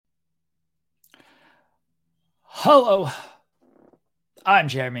Hello, I'm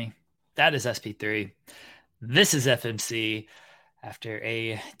Jeremy. That is SP3. This is FMC. After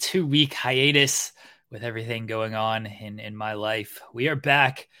a 2 week hiatus with everything going on in my life, we are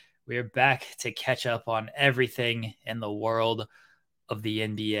back. We are back to catch up on everything in the world of the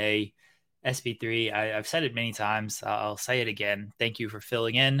NBA. SP3, I've said it many times. I'll say it again. Thank you for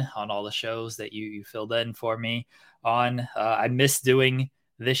filling in on all the shows that you filled in for me on. I miss doing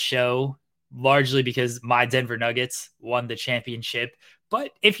this show largely because my Denver Nuggets won the championship.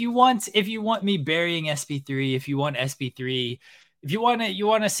 But if you want me burying SP3, if you want SP3, if you want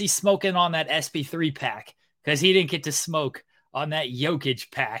to see smoking on that SP3 pack because he didn't get to smoke on that Jokic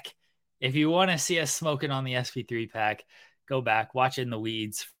pack. If you want to see us smoking on the SP3 pack, go back, watch In the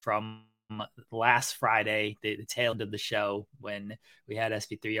Weeds from last Friday, the tail end of the show when we had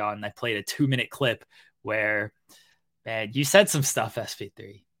SP3 on. I played a 2 minute clip where, man, you said some stuff,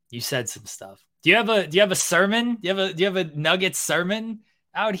 SP3. You said some stuff. Do you have a sermon? Do you have a Nugget sermon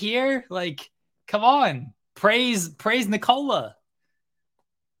out here? Like, come on, praise Nicola.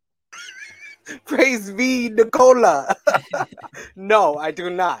 Praise be Nicola. No, I do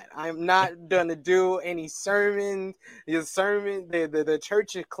not. I'm not gonna do any sermons. The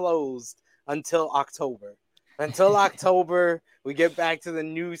church is closed until October. Until October, we get back to the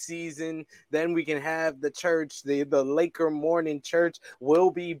new season. Then we can have the church. The Laker morning church will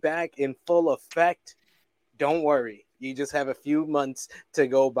be back in full effect. Don't worry. You just have a few months to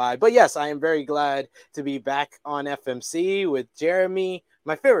go by. But yes, I am very glad to be back on FMC with Jeremy,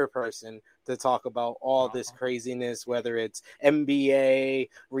 my favorite person to talk about all this craziness, whether it's NBA,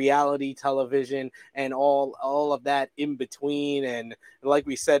 reality television, and all of that in between. And like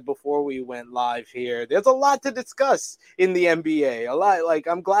we said before we went live here, there's a lot to discuss in the NBA. A lot. Like,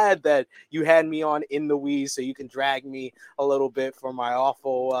 I'm glad that you had me on In the Weeds so you can drag me a little bit for my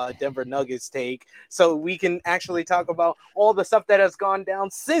awful Denver Nuggets take, so we can actually talk about all the stuff that has gone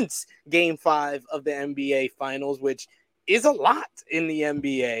down since Game 5 of the NBA Finals, which is a lot in the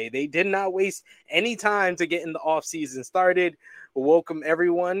NBA. They did not waste any time to get in the offseason started. Welcome,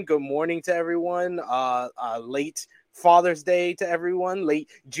 everyone. Good morning to everyone. Late Father's Day to everyone. Late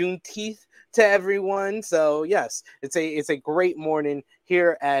Juneteenth to everyone. So, yes, it's a great morning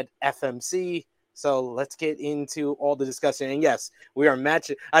here at FMC. So let's get into all the discussion. And yes, we are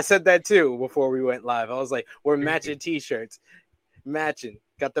matching. I said that too before we went live. I was like, we're matching t-shirts. Matching.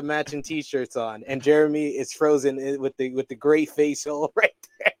 Got the matching t-shirts on. And Jeremy is frozen with the great facial right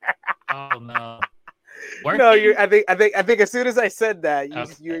there. Oh no. No, Working? I think as soon as I said that,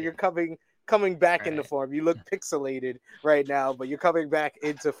 Okay. you're coming back All into right. form. You look pixelated right now, but you're coming back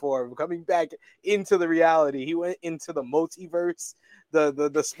into form, coming back into the reality. He went into the multiverse,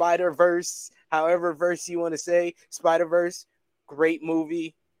 the Spider Verse, however verse you want to say, Spider Verse. Great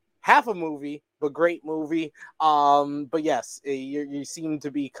movie, half a movie, but great movie. But yes, you seem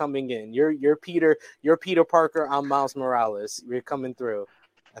to be coming in. You're Peter Parker. I'm Miles Morales. You're coming through.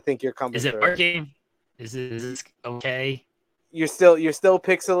 I think you're coming Is it through. working? Is this okay? You're still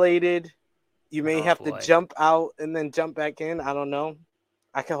pixelated. You may Oh have to boy. jump out and then jump back in. I don't know.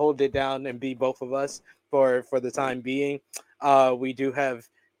 I can hold it down and be both of us for the time being. We do have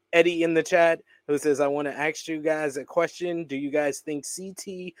Eddie in the chat who says, I want to ask you guys a question. Do you guys think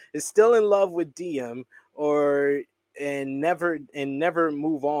CT is still in love with DM or and never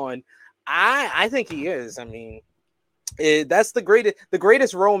move on? I think he is. I mean, that's the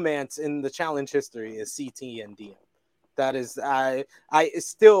greatest romance in the challenge history is CT and DM. That is, I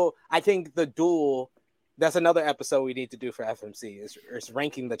think the duel. That's another episode we need to do for FMC is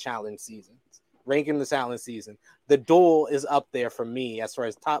ranking the challenge seasons. Ranking the challenge season. The duel is up there for me as far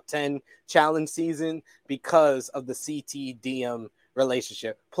as top 10 challenge season because of the CT DM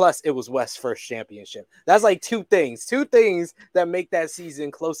relationship. Plus, it was West's first championship. That's like two things. Two things that make that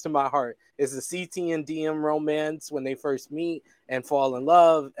season close to my heart is the CT and DM romance when they first meet and fall in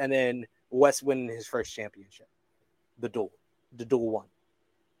love, and then West winning his first championship. The duel. The duel one.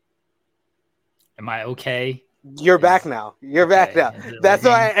 Am I okay? You're back Is now. You're back okay. now. Is it That's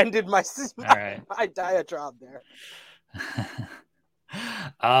why I working? ended my All my, right. my diatribe there.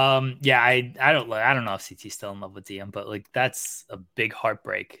 Yeah, I don't know if CT's still in love with DM, but like that's a big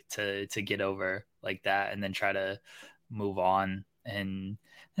heartbreak to get over like that and then try to move on. And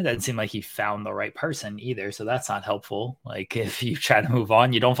it doesn't seem like he found the right person either, so that's not helpful. Like if you try to move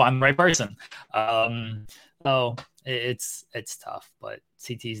on, you don't find the right person. Um, so it's tough, but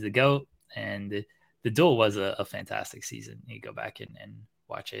CT's the GOAT, and the duel was a fantastic season. You go back and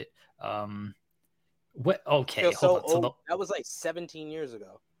watch it. What? Okay, Feels hold so on. So old. That was like 17 years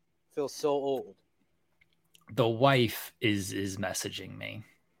ago. Feels so old. the wife is messaging me,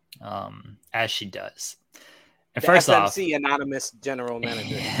 as she does, And The first off, FMC anonymous general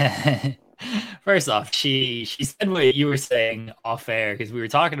manager. first off, she said what you were saying off air because we were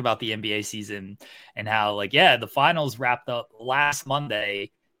talking about the NBA season and how like the finals wrapped up last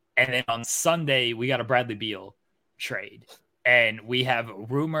Monday, and then on Sunday we got a Bradley Beal trade, and we have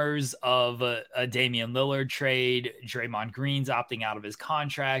rumors of a Damian Lillard trade. Draymond Green's opting out of his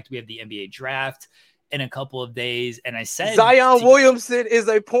contract. We have the NBA draft in a couple of days, and I said Zion Williamson is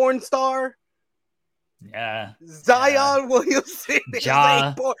a porn star. Yeah. Zion Williamson is Ja,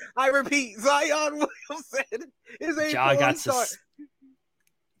 a porn. I repeat, Zion Williamson is a porn star.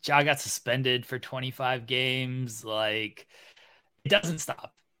 Ja got suspended for 25 games. Like, it doesn't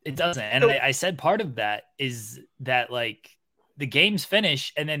stop. It doesn't. And I said part of that is that like the games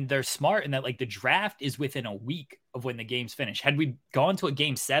finish and then they're smart and that like the draft is within a week of when the games finish. Had we gone to a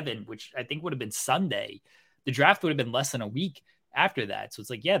game 7, which I think would have been Sunday, the draft would have been less than a week after that. So it's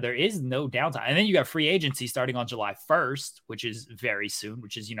like, there is no downtime. And then you got free agency starting on July 1st, which is very soon,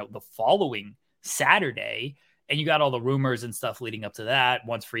 which is, the following Saturday. And you got all the rumors and stuff leading up to that.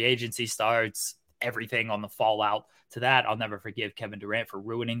 Once free agency starts, everything on the fallout to that. I'll never forgive Kevin Durant for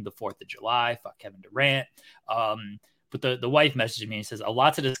ruining the 4th of July. Fuck Kevin Durant. But the wife messaged me and says, a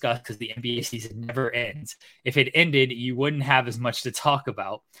lot to discuss because the NBA season never ends. If it ended, you wouldn't have as much to talk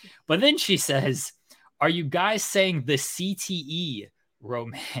about. But then she says, are you guys saying the CTE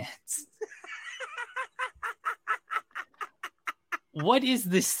romance? What is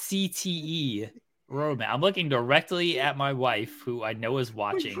the CTE romance? I'm looking directly at my wife, who I know is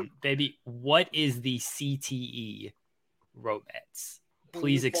watching. Baby, what is the CTE romance?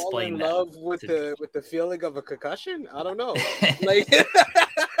 Please explain that. Love with the feeling of a concussion? I don't know. Like,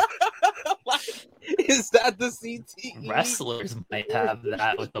 is that the CTE? Wrestlers might have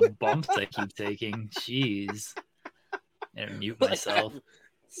that with the bumps I keep taking. Jeez. I'm gonna mute myself.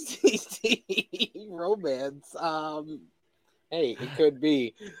 CTE romance. Hey, it could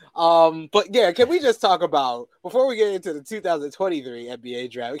be. But yeah, can we just talk about, before we get into the 2023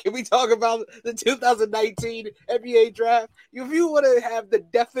 NBA draft, can we talk about the 2019 NBA draft? If you want to have the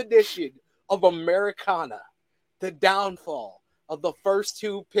definition of Americana, the downfall of the first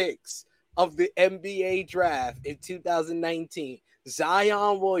 2 picks of the NBA draft in 2019,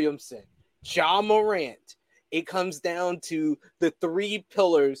 Zion Williamson, Ja Morant, it comes down to the 3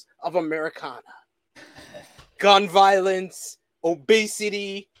 pillars of Americana: gun violence,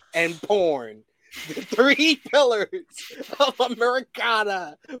 obesity, and porn. The 3 pillars of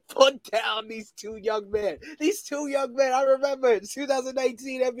Americana put down these 2 young men. These 2 young men, I remember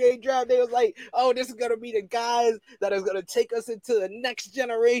 2019 NBA draft, they was like, oh, this is going to be the guys that is going to take us into the next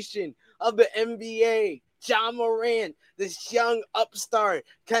generation of the NBA. Ja Morant, this young upstart,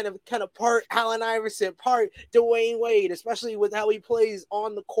 kind of part Allen Iverson, part Dwayne Wade, especially with how he plays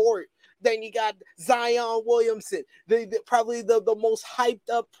on the court. Then you got Zion Williamson, probably the most hyped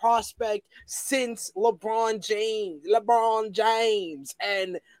up prospect since LeBron James.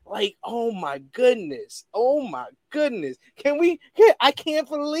 And like, oh my goodness. I can't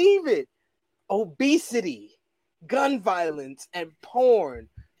believe it. Obesity, gun violence, and porn.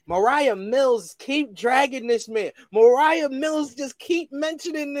 Mariah Mills, keep dragging this man. Mariah Mills, just keep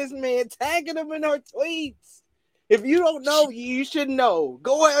mentioning this man, tagging him in her tweets. If you don't know, you should know.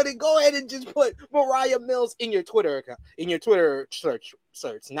 Go ahead and just put Mariah Mills in your Twitter account, in your Twitter search,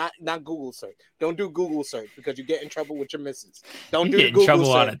 not Google search. Don't do Google search because you get in trouble with your missus. Don't do get in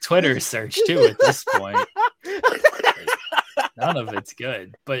trouble on a Twitter search too at this point. None of it's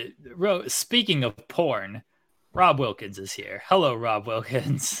good. But speaking of porn, Rob Wilkins is here. Hello, Rob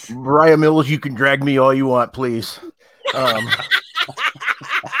Wilkins. Mariah Mills, you can drag me all you want, please.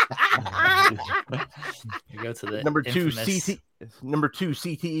 You go to the number infamous... 2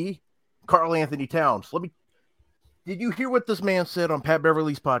 CTE, Karl Anthony Towns. Did you hear what this man said on Pat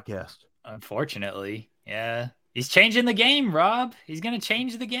Beverly's podcast? Unfortunately, yeah. He's changing the game, Rob. He's going to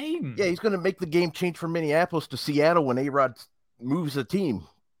change the game. Yeah, he's going to make the game change from Minneapolis to Seattle when A-Rod moves the team.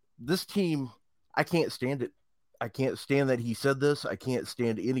 This team, I can't stand it. I can't stand that he said this. I can't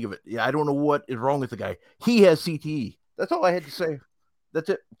stand any of it. Yeah, I don't know what is wrong with the guy. He has CTE. That's all I had to say. That's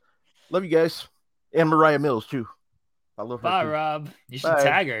it. Love you guys. And Mariah Mills, too. I love her. Bye, too. Rob. You should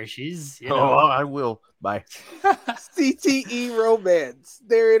tag her. She's, Oh, I will. Bye. CTE romance.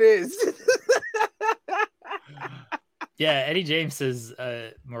 There it is. Yeah, Eddie James says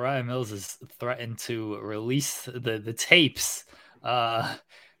Mariah Mills has threatened to release the tapes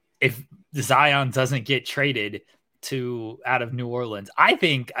if Zion doesn't get traded out of New Orleans. I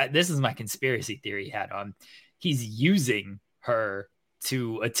think this is my conspiracy theory hat on. He's using her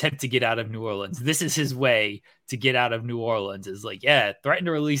to attempt to get out of New Orleans. This is his way to get out of New Orleans, is like, threaten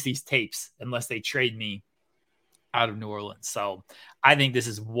to release these tapes unless they trade me out of New Orleans. So I think this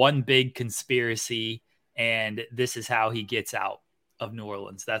is one big conspiracy, and this is how he gets out of New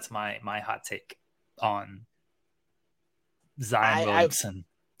Orleans. That's my hot take on Zion I Williamson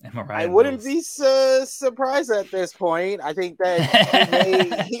and I Mariah wouldn't Mills. be surprised at this point. I think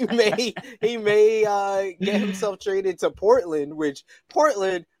that he may get himself traded to Portland, which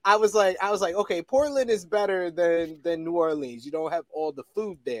Portland I was like, okay, Portland is better than New Orleans. You don't have all the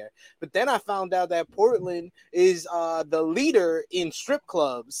food there. But then I found out that Portland is the leader in strip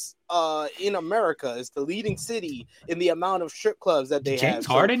clubs in America. It's the leading city in the amount of strip clubs that Did they James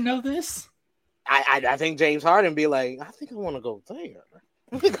have. Harden know this? I think James Harden be like, I think I want to go there.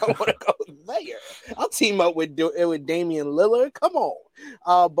 I think I want to go there. I'll team up with Damian Lillard. Come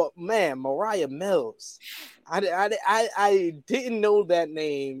on. But man, Mariah Mills. I didn't know that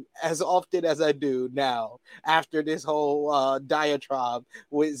name as often as I do now after this whole diatribe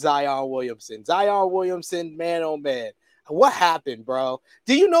with Zion Williamson. Zion Williamson, man, oh man. What happened, bro?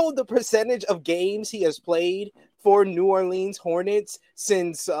 Do you know the percentage of games he has played for New Orleans Hornets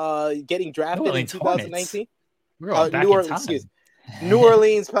since getting drafted in 2019? We're going back New in Orleans, time. New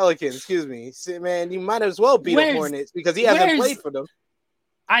Orleans Pelicans, excuse me. Man, you might as well beat the Hornets because he hasn't played for them.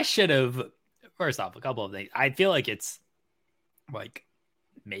 I should have, first off, a couple of things. I feel like it's like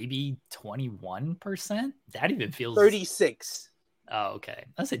maybe 21%. That even feels 36. Oh, okay.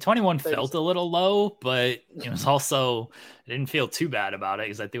 I'd say 21 felt a little low, but it was also, I didn't feel too bad about it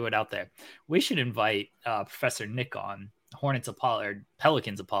because I threw it out there. We should invite Professor Nick on, Pelicans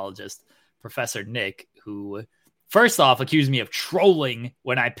apologist, Professor Nick, who first off accused me of trolling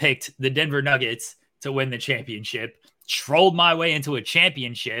when I picked the Denver Nuggets to win the championship, trolled my way into a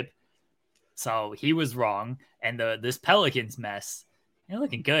championship. So he was wrong. And this Pelicans mess,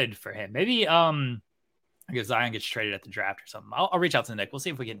 looking good for him. Maybe, I guess Zion gets traded at the draft or something. I'll reach out to Nick. We'll see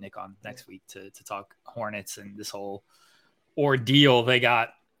if we get Nick on next week to talk Hornets and this whole ordeal they got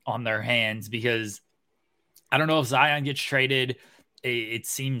on their hands, because I don't know if Zion gets traded. It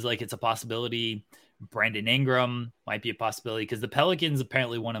seems like it's a possibility. Brandon Ingram might be a possibility because the Pelicans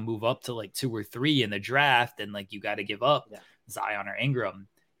apparently want to move up to like 2 or 3 in the draft, and like you got to give up Zion or Ingram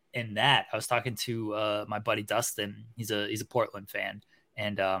in that. I was talking to my buddy Dustin. He's a Portland fan,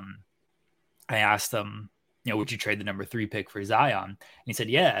 and I asked him, would you trade the number 3 pick for Zion? And he said,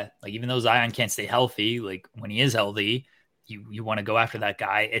 yeah, like even though Zion can't stay healthy, like when he is healthy, you want to go after that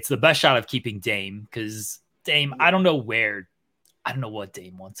guy. It's the best shot of keeping Dame, because Dame, I don't know what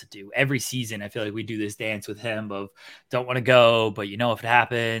Dame wants to do. Every season, I feel like we do this dance with him of don't want to go, but if it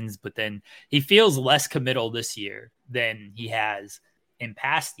happens. But then he feels less committal this year than he has in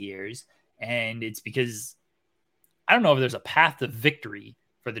past years. And it's because I don't know if there's a path to victory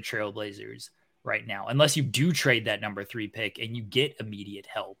for the Trailblazers right now, unless you do trade that number 3 pick and you get immediate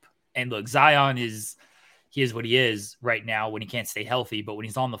help. And look, Zion is what he is right now when he can't stay healthy, but when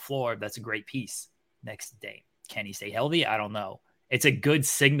he's on the floor, that's a great piece next to Dame. Can he stay healthy? I don't know. It's a good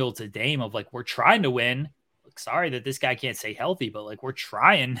signal to Dame of like, we're trying to win. Look, sorry that this guy can't stay healthy, but like we're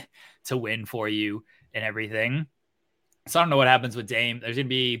trying to win for you and everything. So I don't know what happens with Dame.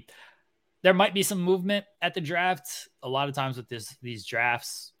 There might be some movement at the draft. A lot of times with these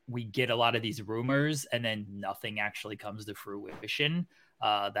drafts, we get a lot of these rumors and then nothing actually comes to fruition.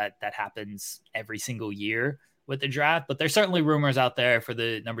 That happens every single year with the draft, but there's certainly rumors out there for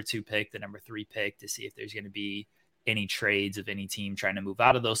the number 2 pick, the number 3 pick, to see if there's going to be any trades of any team trying to move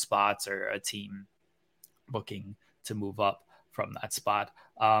out of those spots or a team looking to move up from that spot.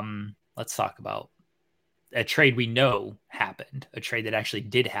 Let's talk about a trade we know happened, a trade that actually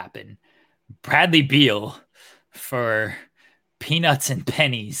did happen. Bradley Beal for peanuts and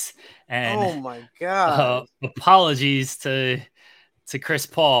pennies. And oh my god! Apologies to Chris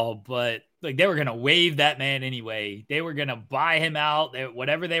Paul, but like they were gonna waive that man anyway. They were gonna buy him out.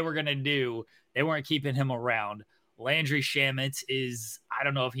 Whatever they were gonna do, they weren't keeping him around. Landry Shamet I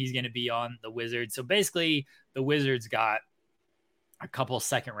don't know if he's gonna be on the Wizards. So basically, the Wizards got a couple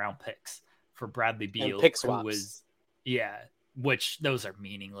second round picks for Bradley Beal, and pick swaps. Which those are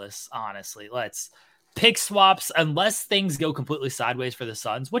meaningless, honestly. Let's pick swaps unless things go completely sideways for the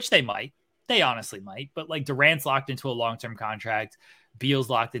Suns, which they might. They honestly might. But like Durant's locked into a long-term contract. Beal's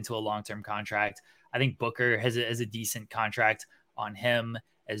locked into a long-term contract. I think Booker has a decent contract on him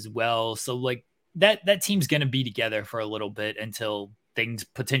as well. So like that team's going to be together for a little bit until things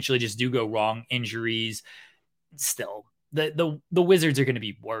potentially just do go wrong, injuries. Still, the Wizards are going to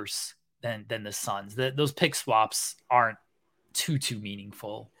be worse than the Suns. Those pick swaps aren't too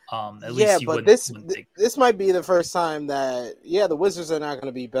meaningful. At least but this might be the first time that the Wizards are not going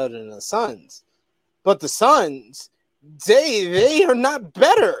to be better than the Suns, but the Suns They are not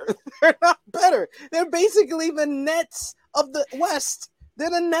better. They're not better. They're basically the Nets of the West. They're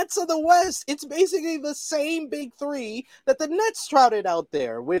the Nets of the West. It's basically the same big three that the Nets trotted out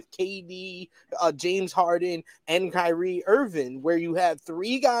there with KD, James Harden, and Kyrie Irving, where you have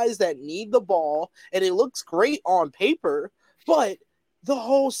three guys that need the ball, and it looks great on paper, but the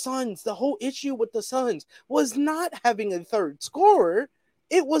whole issue with the Suns was not having a third scorer.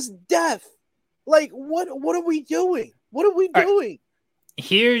 It was depth. Like, what are we doing? What are we doing?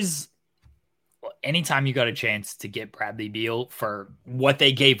 Here's anytime you got a chance to get Bradley Beal for what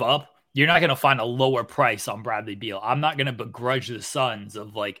they gave up, you're not going to find a lower price on Bradley Beal. I'm not going to begrudge the Suns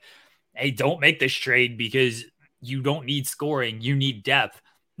of like, hey, don't make this trade because you don't need scoring. You need depth.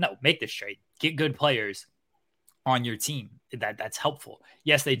 No, make this trade. Get good players on your team. That's helpful.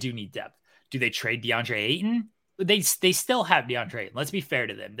 Yes, they do need depth. Do they trade DeAndre Ayton? They still have DeAndre Ayton. Let's be fair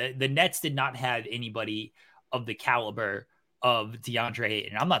to them. The Nets did not have anybody of the caliber of DeAndre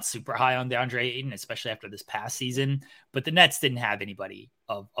Ayton. I'm not super high on DeAndre Ayton, especially after this past season, but the Nets didn't have anybody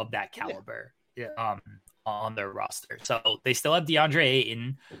of that caliber on their roster. So they still have DeAndre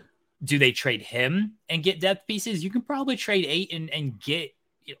Ayton. Do they trade him and get depth pieces? You can probably trade Ayton and get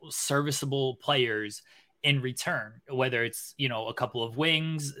serviceable players in return, whether it's, a couple of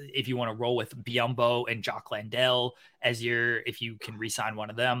wings, if you want to roll with Biyombo and Jock Landale if you can re-sign one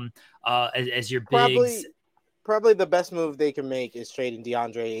of them as your bigs. Probably the best move they can make is trading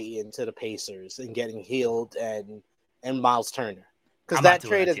DeAndre Ayton to the Pacers and getting Hield and Miles Turner. Because that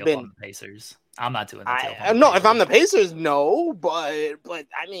trade has been the Pacers. I'm not doing that. No, if I'm the Pacers, no, but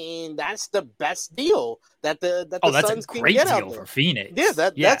I mean that's the best deal that the Suns can get out there. That's a great deal for Phoenix. Yeah,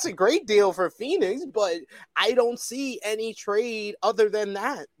 that's a great deal for Phoenix, but I don't see any trade other than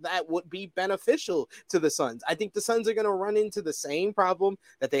that would be beneficial to the Suns. I think the Suns are going to run into the same problem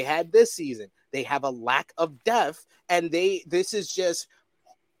that they had this season. They have a lack of depth, and this is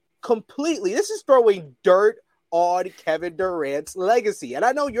throwing dirt on Kevin Durant's legacy. And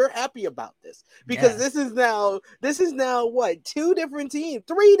I know you're happy about this because this is now what, three different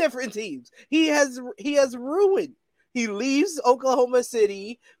teams he has ruined. He leaves Oklahoma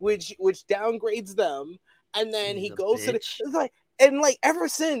City, which downgrades them, and then he goes to ever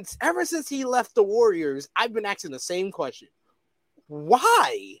since he left the Warriors, I've been asking the same question.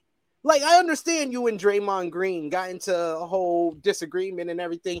 Why? Like, I understand you and Draymond Green got into a whole disagreement and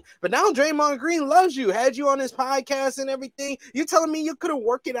everything, but now Draymond Green loves you, had you on his podcast and everything. You're telling me you could have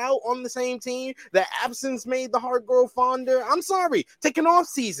worked it out on the same team? That absence made the heart grow fonder? I'm sorry. Take an off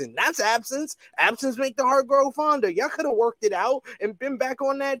season. That's absence. Absence make the heart grow fonder. Y'all could have worked it out and been back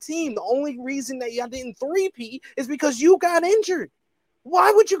on that team. The only reason that y'all didn't three-peat is because you got injured.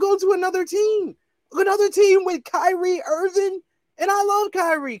 Why would you go to another team? Another team with Kyrie Irving? And I love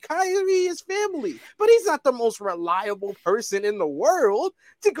Kyrie. Kyrie is family, but he's not the most reliable person in the world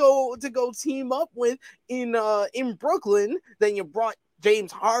to go team up with in Brooklyn. Then you brought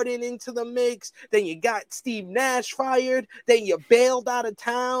James Harden into the mix. Then you got Steve Nash fired. Then you bailed out of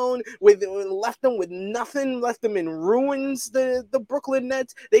town left them with nothing, left them in ruins. The Brooklyn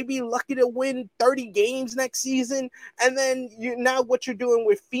Nets, they'd be lucky to win 30 games next season. And then now what you're doing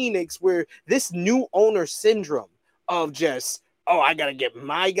with Phoenix, where this new owner syndrome of just, I got to get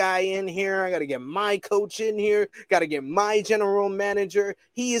my guy in here. I got to get my coach in here. Got to get my general manager.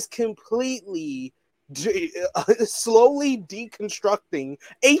 He is completely slowly deconstructing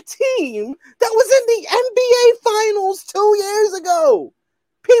a team that was in the NBA Finals 2 years ago.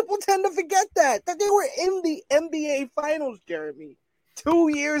 People tend to forget that they were in the NBA Finals, Jeremy, 2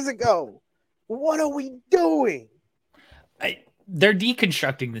 years ago. What are we doing? They're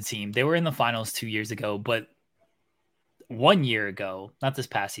deconstructing the team. They were in the finals 2 years ago, but 1 year ago, not this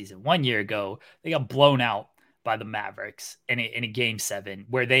past season, 1 year ago, they got blown out by the Mavericks in a game 7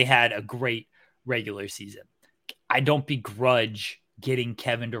 where they had a great regular season. I don't begrudge getting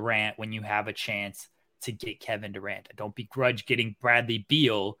Kevin Durant when you have a chance to get Kevin Durant. I don't begrudge getting Bradley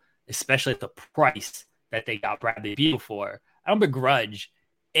Beal, especially at the price that they got Bradley Beal for. I don't begrudge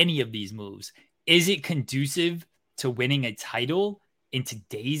any of these moves. Is it conducive to winning a title in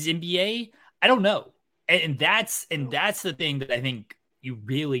today's NBA? I don't know. And that's the thing that I think you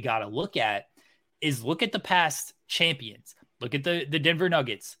really got to look at the past champions. Look at the Denver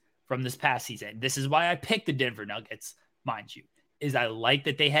Nuggets from this past season. This is why I picked the Denver Nuggets, mind you, is I like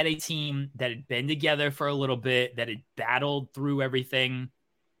that they had a team that had been together for a little bit, that had battled through everything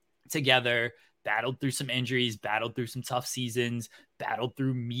together, battled through some injuries, battled through some tough seasons, battled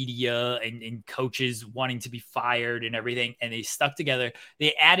through media and coaches wanting to be fired and everything. And they stuck together.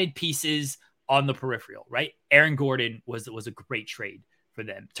 They added pieces on the peripheral, right? Aaron Gordon was a great trade for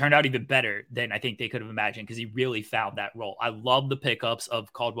them. Turned out even better than I think they could have imagined because he really found that role. I love the pickups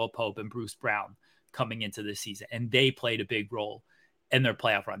of Caldwell Pope and Bruce Brown coming into this season, and they played a big role in their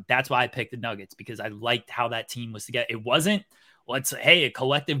playoff run. That's why I picked the Nuggets, because I liked how that team was together. It wasn't, a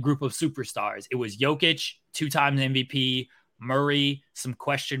collective group of superstars. It was Jokic, 2 times MVP, Murray, some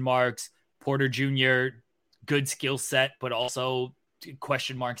question marks, Porter Jr., good skill set, but also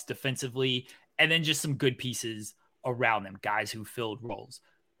question marks defensively, and then just some good pieces around them, guys who filled roles.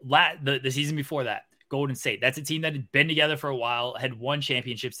 The season before that, Golden State, that's a team that had been together for a while, had won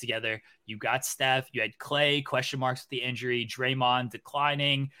championships together. You got Steph, you had Clay, question marks with the injury, Draymond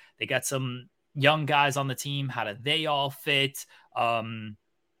declining. They got some young guys on the team. How do they all fit?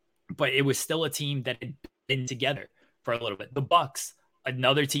 But it was still a team that had been together for a little bit. The Bucks,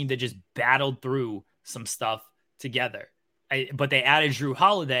 another team that just battled through some stuff together. But they added Drew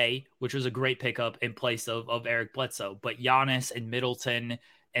Holiday, which was a great pickup in place of Eric Bledsoe. But Giannis and Middleton,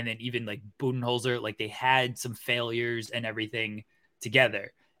 and then even like Budenholzer, like they had some failures and everything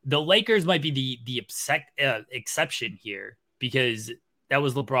together. The Lakers might be the exception here, because that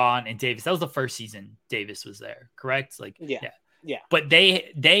was LeBron and Davis. That was the first season Davis was there, correct? Yeah. But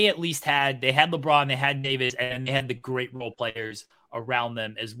they at least had LeBron, they had Davis, and they had the great role players around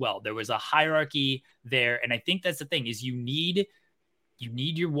them as well. There was a hierarchy there, and I think that's the thing, is you need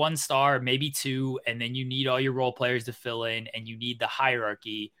your 1 star, maybe 2, and then you need all your role players to fill in, and you need the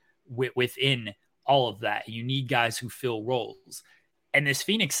hierarchy within all of that. You need guys who fill roles. And this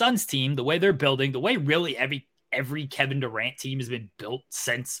Phoenix Suns team, the way they're building, the way really every Kevin Durant team has been built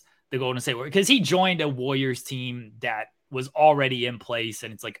since the Golden State Warriors, because he joined a Warriors team that was already in place,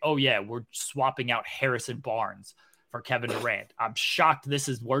 and it's like, oh yeah, we're swapping out Harrison Barnes for Kevin Durant. I'm shocked this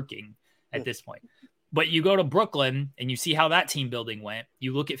is working at this point. But you go to Brooklyn and you see how that team building went.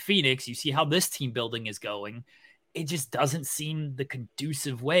 You look at Phoenix, you see how this team building is going. It just doesn't seem the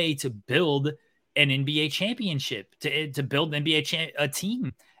conducive way to build an NBA championship, to build an a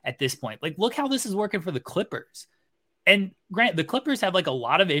team at this point. Like, look how this is working for the Clippers. And Grant, the Clippers have like a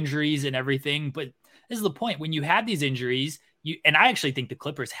lot of injuries and everything, but this is the point. When you have these injuries, and I actually think the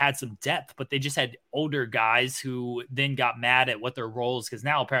Clippers had some depth, but they just had older guys who then got mad at what their roles, because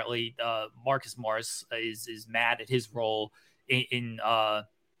now apparently Marcus Morris is mad at his role in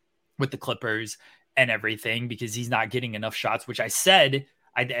with the Clippers and everything, because he's not getting enough shots, which I think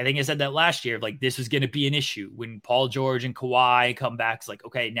I said that last year, like this was going to be an issue when Paul George and Kawhi come back. It's like,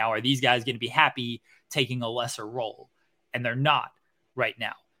 okay, now are these guys going to be happy taking a lesser role? And they're not right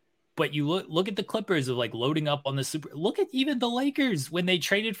now. But you look at the Clippers of like loading up on the super. Look at even the Lakers when they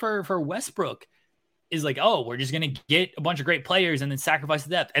traded for Westbrook, is like, oh, we're just going to get a bunch of great players and then sacrifice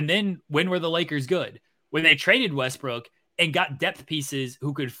the depth. And then when were the Lakers good? When they traded Westbrook and got depth pieces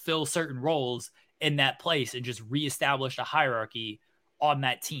who could fill certain roles in that place and just reestablished a hierarchy on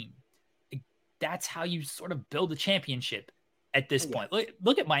that team. That's how you sort of build a championship at this point.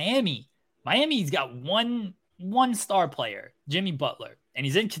 Look at Miami. Miami's got one star player, Jimmy Butler, and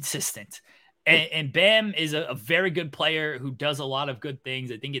he's inconsistent. And Bam is a very good player who does a lot of good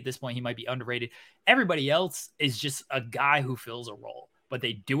things. I think at this point he might be underrated. Everybody else is just a guy who fills a role, but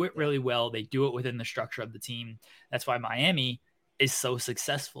they do it really well. They do it within the structure of the team. That's why Miami is so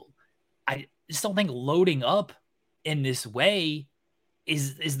successful. I just don't think loading up in this way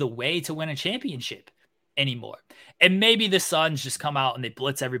is the way to win a championship anymore. And maybe the Suns just come out and they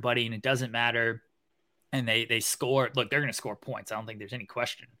blitz everybody and it doesn't matter. And they score. Look, they're going to score points. I don't think there's any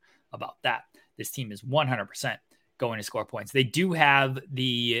question about that. This team is 100% going to score points. They do have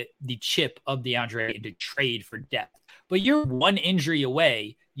the chip of DeAndre to trade for depth, but you're one injury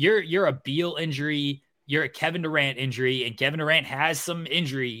away. You're a Beal injury. You're a Kevin Durant injury, and Kevin Durant has some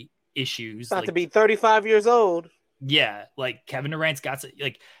injury issues. About to be 35 years old. Yeah, like Kevin Durant's got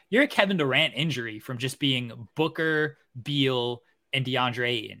you're a Kevin Durant injury from just being Booker, Beal, and DeAndre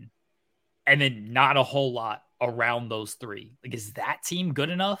Ayton, and then not a whole lot around those three. Like, is that team good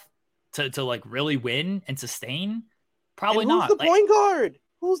enough to like really win and sustain? Probably and who's not. The point guard?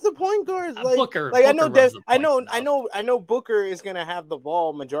 Who's the point guard? Like Booker. Like Booker I know Booker is gonna have the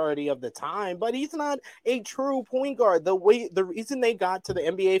ball majority of the time, but he's not a true point guard. The reason they got to the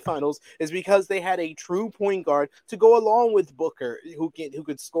NBA Finals is because they had a true point guard to go along with Booker, who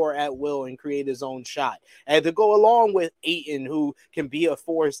could score at will and create his own shot, and to go along with Ayton, who can be a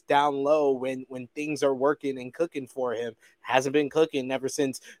force down low when things are working and cooking for him. Hasn't been cooking ever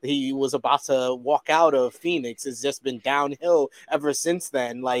since he was about to walk out of Phoenix. It's just been downhill ever since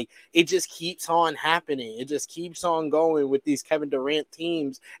then. Like, it just keeps on happening. It just keeps on going with these Kevin Durant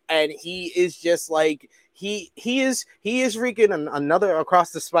teams. And he is just like, he is freaking another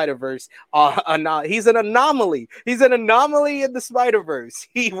Across the Spider-Verse. He's an anomaly. He's an anomaly in the Spider-Verse.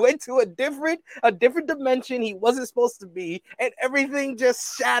 He went to a different dimension he wasn't supposed to be, and everything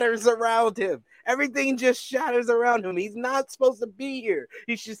just shatters around him. Everything just shatters around him. He's not supposed to be here.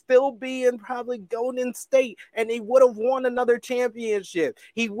 He should still be in probably Golden State, and he would have won another championship.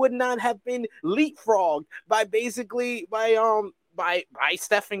 He would not have been leapfrogged by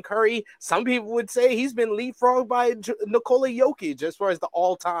Stephen Curry. Some people would say he's been leapfrogged by Nikola Jokic as far as the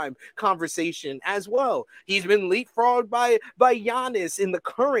all-time conversation as well. He's been leapfrogged by Giannis in the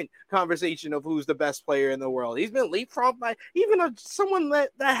current conversation of who's the best player in the world. He's been leapfrogged by even someone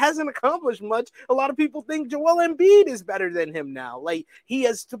that hasn't accomplished much. A lot of people think Joel Embiid is better than him now. Like, he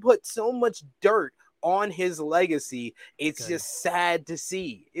has to put so much dirt on his legacy. It's just sad to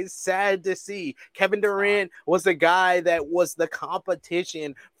see. It's sad to see. Kevin Durant was the guy that was the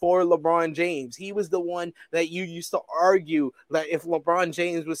competition for LeBron James. He was the one that you used to argue that if LeBron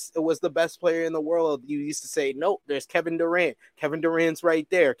James was the best player in the world, you used to say, nope, there's Kevin Durant. Kevin Durant's right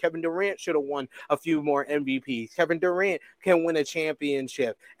there. Kevin Durant should have won a few more MVPs. Kevin Durant can win a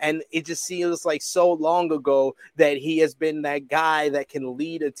championship. And it just seems like so long ago that he has been that guy that can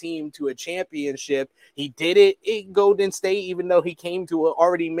lead a team to a championship. He did it in Golden State, even though he came to an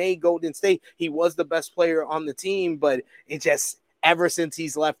already made Golden State. He was the best player on the team, but it just, ever since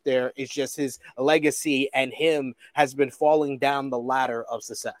he's left there, it's just his legacy and him has been falling down the ladder of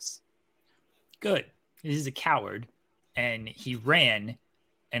success. Good. He's a coward, and he ran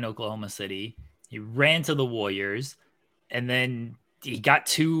in Oklahoma City. He ran to the Warriors, and then he got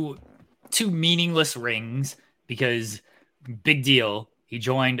two meaningless rings because big deal. He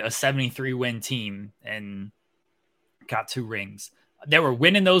joined a 73-win team and got 2 rings. They were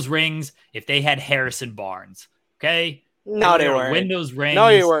winning those rings if they had Harrison Barnes. Okay? No, they weren't. Win those rings. No,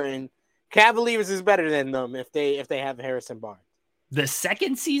 they weren't. Cavaliers is better than them if they have Harrison Barnes. The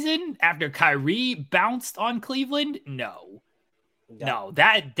second season after Kyrie bounced on Cleveland, no.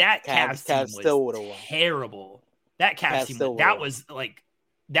 That Cavs team still was won. Terrible. That Cavs team,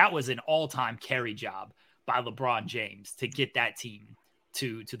 that was an all-time carry job by LeBron James to get that team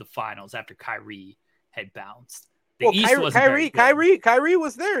to the finals after Kyrie had bounced. Kyrie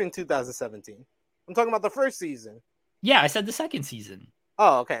was there in 2017. I'm talking about the first season. Yeah, I said the second season.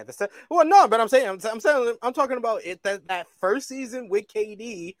 Oh, okay. Well, no, but I'm talking about it that first season with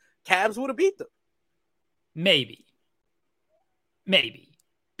KD, Cavs would have beat them. Maybe.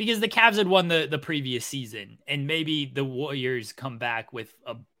 Because the Cavs had won the previous season, and maybe the Warriors come back with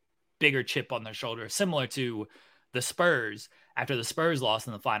a bigger chip on their shoulder, similar to the Spurs after the Spurs lost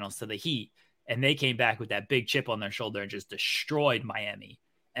in the finals to the Heat, and they came back with that big chip on their shoulder and just destroyed Miami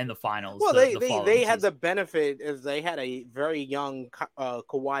in the finals. Well, they had the benefit is they had a very young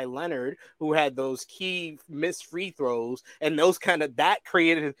Kawhi Leonard who had those key missed free throws, and that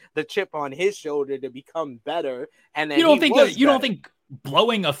created the chip on his shoulder to become better. And then don't think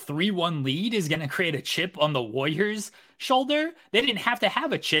blowing a 3-1 lead is going to create a chip on the Warriors' shoulder? They didn't have to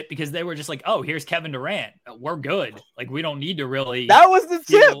have a chip because they were just like, oh, here's Kevin Durant. We're good. Like, we don't need to really. That was the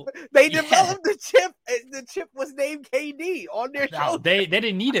chip. They developed the chip. The chip was named KD on their shoulder. They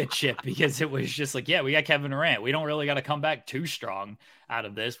didn't need a chip because it was just like, yeah, we got Kevin Durant. We don't really got to come back too strong out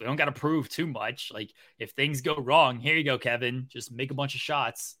of this. We don't got to prove too much. Like, if things go wrong, here you go, Kevin. Just make a bunch of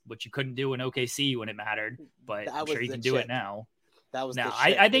shots, which you couldn't do in OKC when it mattered. But I'm sure you can do it now. That was now.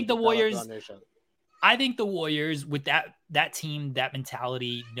 I think the Warriors. I think the Warriors, with that team, that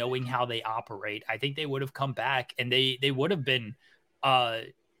mentality, knowing how they operate, I think they would have come back, and they would have been.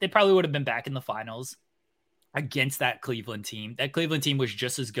 They probably would have been back in the finals against that Cleveland team. That Cleveland team was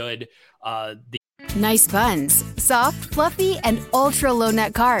just as good. Nice buns, soft, fluffy, and ultra low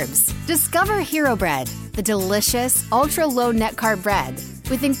net carbs. Discover Hero Bread, the delicious ultra low net carb bread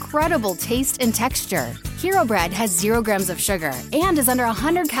with incredible taste and texture. Hero Bread has 0 grams of sugar and is under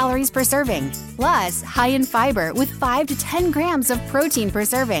 100 calories per serving. Plus, high in fiber with 5 to 10 grams of protein per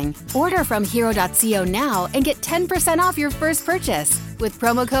serving. Order from hero.co now and get 10% off your first purchase with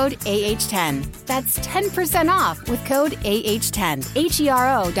promo code AH10. That's 10% off with code AH10.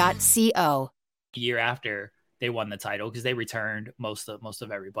 HERO.co. Year after they won the title because they returned most of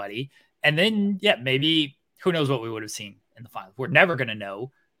everybody. And then, yeah, maybe who knows what we would have seen in the finals. We're never going to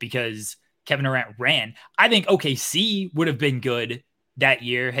know because Kevin Durant ran. I think OKC would have been good that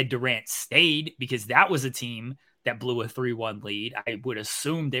year had Durant stayed because that was a team that blew a 3-1 lead. I would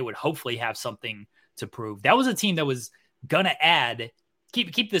assume they would hopefully have something to prove. That was a team that was going to add.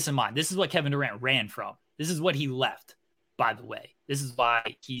 Keep this in mind. This is what Kevin Durant ran from. This is what he left, by the way. This is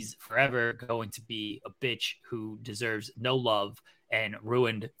why he's forever going to be a bitch who deserves no love and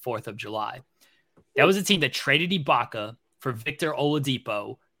ruined 4th of July. That was a team that traded Ibaka for Victor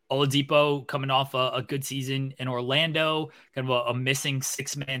Oladipo. Oladipo coming off a good season in Orlando, kind of a missing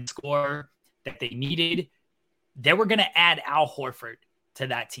six-man scorer that they needed. They were going to add Al Horford to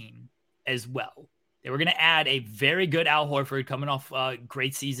that team as well. They were going to add a very good Al Horford coming off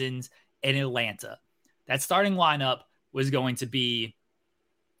great seasons in Atlanta. That starting lineup was going to be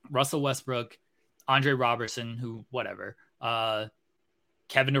Russell Westbrook, Andre Robertson, who whatever,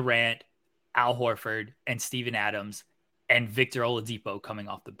 Kevin Durant, Al Horford, and Steven Adams, and Victor Oladipo coming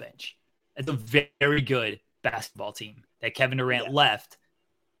off the bench. It's a very good basketball team that Kevin Durant left,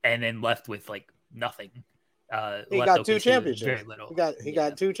 and then left with like nothing. He got two championships. Very little. He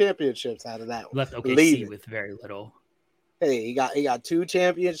got two championships out of that. Left OKC with very little. Hey, he got two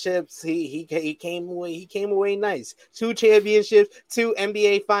championships. He came away nice. Two championships, two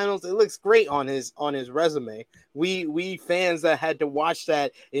NBA finals. It looks great on his resume. We fans that had to watch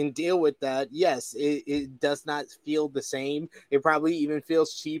that and deal with that. Yes, it does not feel the same. It probably even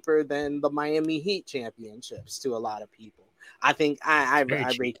feels cheaper than the Miami Heat championships to a lot of people. I think I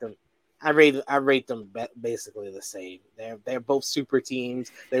rate them. I rate them basically the same. They're both super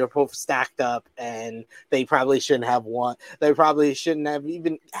teams. They were both stacked up, and they probably shouldn't have won. They probably shouldn't have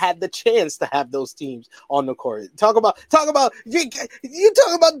even had the chance to have those teams on the court. Talk about you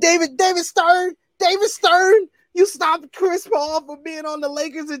talk about David Stern. David Stern. You stopped Chris Paul from being on the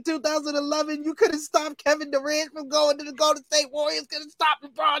Lakers in 2011. You couldn't stop Kevin Durant from going to the Golden State Warriors. Couldn't stop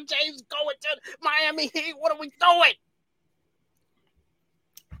LeBron James going to Miami Heat. What are we doing?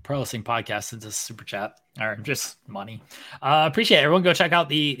 Pro Wrestling Podcast since a super chat or just money. Appreciate it. Everyone go check out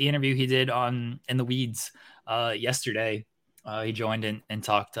the interview he did on In the Weeds yesterday. He joined and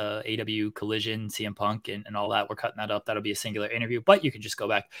talked AW Collision, CM Punk, and all that. We're cutting that up. That'll be a singular interview, but you can just go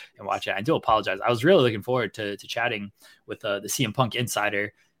back and watch it. I do apologize. I was really looking forward to chatting with the CM Punk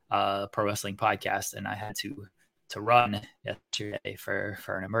Insider Pro Wrestling Podcast, and I had to run yesterday for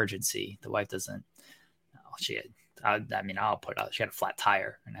an emergency. The wife doesn't. She had. I'll put it out. She had a flat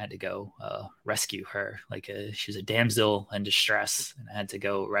tire, and I had to go rescue her. She's a damsel in distress, and I had to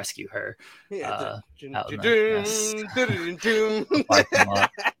go rescue her. So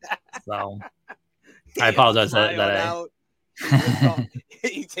I apologize that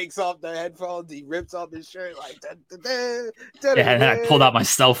he takes off the headphones, he rips off his shirt and then I pulled out my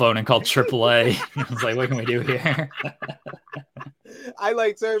cell phone and called AAA. I was like, what can we do here?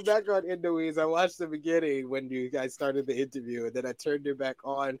 I turned back on Indoweeds. I watched the beginning when you guys started the interview, and then I turned it back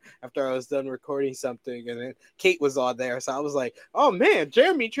on after I was done recording something, and then Kate was on there. So I was like, oh man,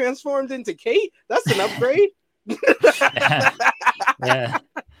 Jeremy transformed into Kate? That's an upgrade. Yeah.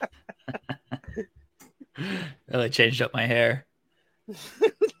 Really changed up my hair. My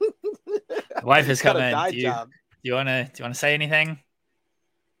wife is coming. Do you want to say anything?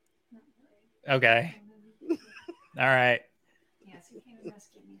 Okay. All right.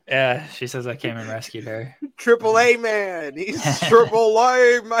 Yeah, she says I came and rescued her. AAA man. He's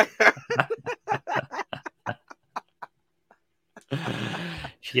AAA man.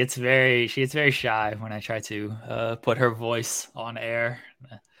 She gets very shy when I try to put her voice on air.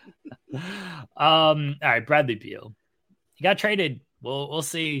 All right, Bradley Beal. He got traded. We'll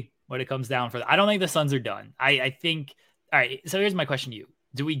see what it comes down for. I don't think the Suns are done. I think. All right. So here's my question to you: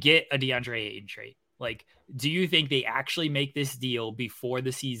 do we get a DeAndre Ayton trade? Do you think they actually make this deal before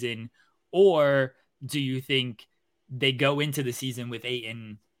the season, or do you think they go into the season with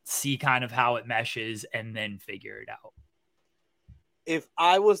Ayton, see kind of how it meshes, and then figure it out? If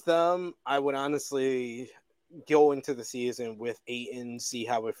I was them, I would honestly go into the season with Ayton, see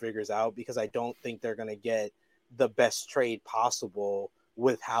how it figures out, because I don't think they're going to get the best trade possible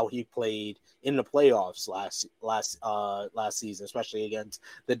with how he played in the playoffs last season, especially against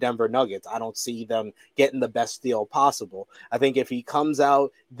the Denver Nuggets. I don't see them getting the best deal possible. I think if he comes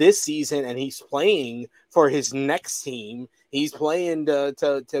out this season and he's playing for his next team, he's playing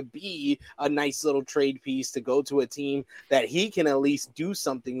to be a nice little trade piece to go to a team that he can at least do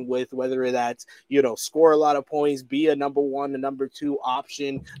something with, whether that's, score a lot of points, be a number one, a number two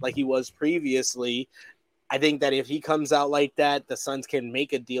option like he was previously. I think that if he comes out like that, the Suns can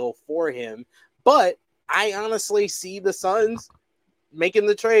make a deal for him. But I honestly see the Suns making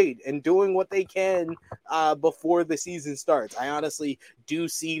the trade and doing what they can before the season starts. I honestly do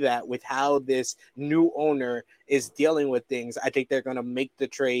see that with how this new owner is dealing with things. I think they're going to make the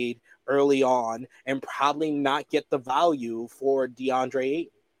trade early on and probably not get the value for DeAndre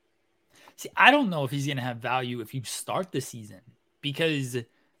Ayton. See, I don't know if he's going to have value if you start the season, because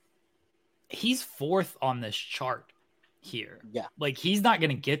he's fourth on this chart here. Yeah. He's not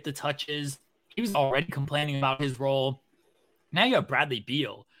going to get the touches. He was already complaining about his role. Now you have Bradley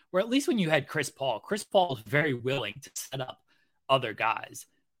Beal, where at least when you had Chris Paul was very willing to set up other guys.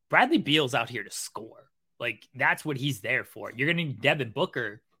 Bradley Beal's out here to score. Like, that's what he's there for. You're going to need Devin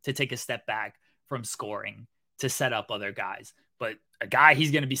Booker to take a step back from scoring to set up other guys. But a guy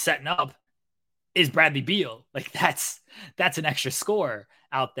he's going to be setting up is Bradley Beal. Like, that's an extra score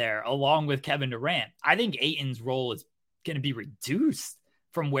out there along with Kevin Durant. I think Ayton's role is going to be reduced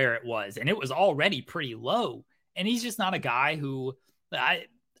from where it was, and it was already pretty low. And he's just not a guy who I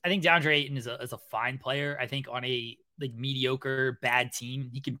think DeAndre Ayton is a fine player. I think on a like mediocre bad team,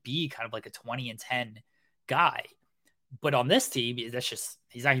 he can be kind of like a 20-10 guy. But on this team, that's just,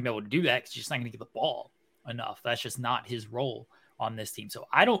 he's not going to be able to do that because he's just not going to get the ball enough. That's just not his role on this team. So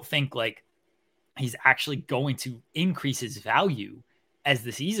I don't think like he's actually going to increase his value as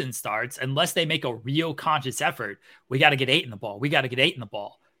the season starts unless they make a real conscious effort. We got to get Ayton the ball. We got to get Ayton the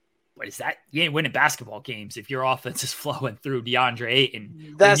ball. What is that? You ain't winning basketball games if your offense is flowing through DeAndre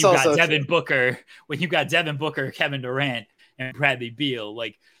Ayton. That's when you also got Devin true. Booker, when you got Devin Booker, Kevin Durant, and Bradley Beal,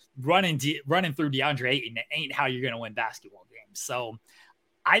 like running through DeAndre Ayton ain't how you're going to win basketball games. So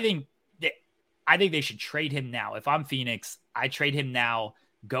I think they should trade him now. If I'm Phoenix, I trade him now.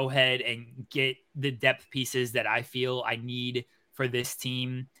 Go ahead and get the depth pieces that I feel I need for this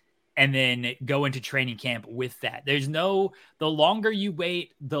team, and then go into training camp with that. The longer you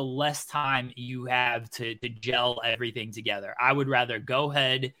wait, the less time you have to gel everything together. I would rather go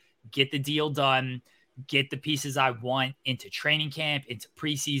ahead, get the deal done, get the pieces I want into training camp, into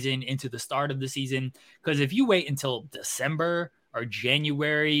preseason, into the start of the season. Because if you wait until December or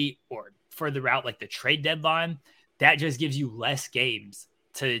January or further out, like the trade deadline, that just gives you less games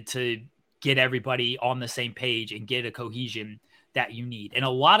to get everybody on the same page and get a cohesion that you need. And a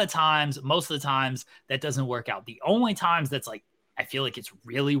lot of times, most of the times, that doesn't work out. The only times that's like, I feel like it's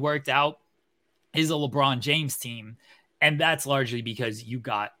really worked out is a LeBron James team. And that's largely because you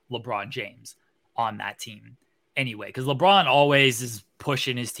got LeBron James on that team anyway, because LeBron always is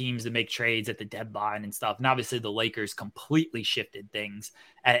pushing his teams to make trades at the deadline and stuff. And obviously the Lakers completely shifted things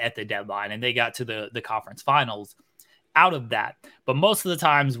at the deadline, and they got to the conference finals out of that. But most of the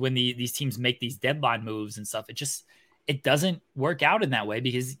times when these teams make these deadline moves and stuff, it doesn't work out in that way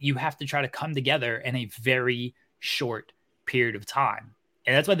because you have to try to come together in a very short period of time.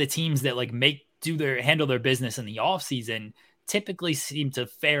 And that's why the teams that like handle their business in the off season typically seem to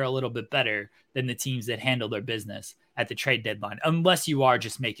fare a little bit better than the teams that handle their business at the trade deadline, unless you are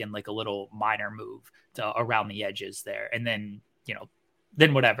just making like a little minor move around the edges there. And then,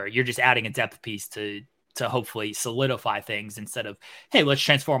 then whatever, you're just adding a depth piece to hopefully solidify things instead of, hey, let's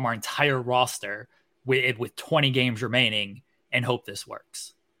transform our entire roster with 20 games remaining and hope this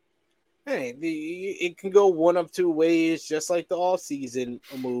works. Hey, it can go one of two ways, just like the all-season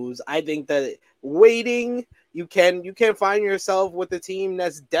moves. I think that waiting, you can find yourself with a team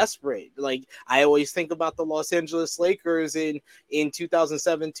that's desperate. Like, I always think about the Los Angeles Lakers in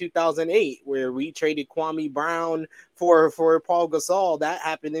 2007, 2008, where we traded Kwame Brown for Paul Gasol. That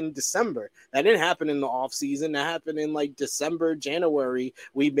happened in December. That didn't happen in the offseason. That happened in like December, January.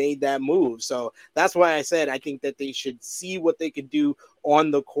 We made that move. So that's why I said I think that they should see what they could do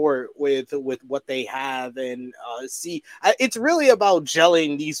on the court with what they have and see. It's really about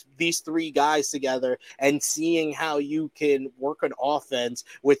gelling these three guys together and seeing how you can work an offense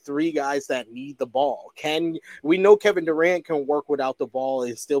with three guys that need the ball. We know Kevin Durant can work without the ball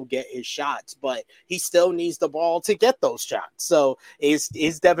and still get his shots, but he still needs the ball to get those shots. So is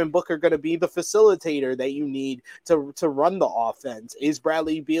Devin Booker going to be the facilitator that you need to run the offense? Is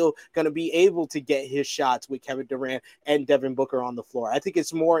Bradley Beal going to be able to get his shots with Kevin Durant and Devin Booker on the floor? I think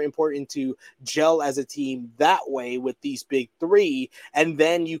it's more important to gel as a team that way with these big three, and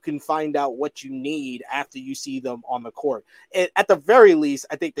then you can find out what you need after you see them on the court. At the very least,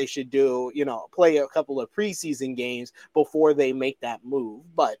 I think they should play a couple of preseason games before they make that move.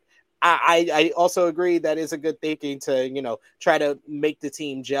 But I also agree that is a good thinking to, try to make the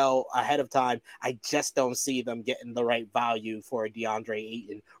team gel ahead of time. I just don't see them getting the right value for DeAndre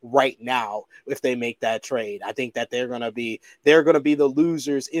Ayton right now if they make that trade. I think that they're going to be the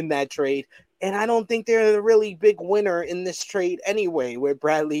losers in that trade. And I don't think they're the really big winner in this trade anyway with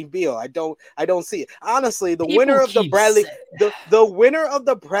Bradley Beal. I don't see it. Honestly, the winner of the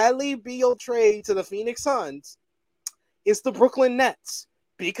Bradley Beal trade to the Phoenix Suns is the Brooklyn Nets,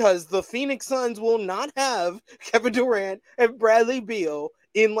 because the Phoenix Suns will not have Kevin Durant and Bradley Beal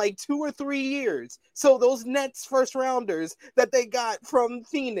in like 2 or 3 years. So those Nets first rounders that they got from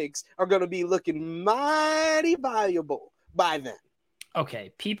Phoenix are going to be looking mighty valuable by then.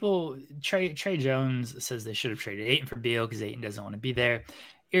 Okay, Trey Jones says they should have traded Ayton for Beal because Ayton doesn't want to be there.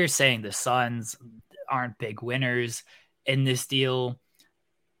 You're saying the Suns aren't big winners in this deal.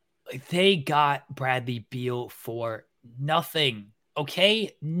 They got Bradley Beal for nothing.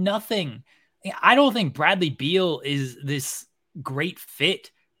 Okay? Nothing. I don't think Bradley Beal is this great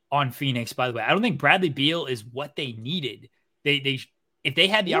fit on Phoenix, by the way. I don't think Bradley Beal is what they needed. They if they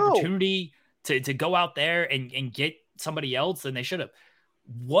had the opportunity to go out there and get somebody else, then they should have.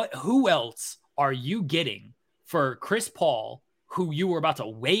 Who else are you getting for Chris Paul, who you were about to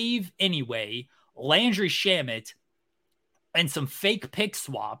waive anyway, Landry Shamet, and some fake pick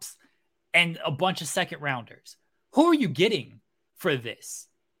swaps and a bunch of second rounders? Who are you getting for this?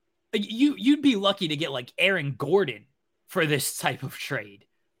 You'd be lucky to get like Aaron Gordon for this type of trade.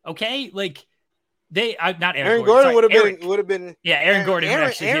 Okay? Like not Aaron Gordon would have been Aaron Gordon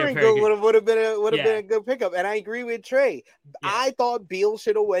would have been a good pickup. And I agree with Trey. Yeah. I thought Beal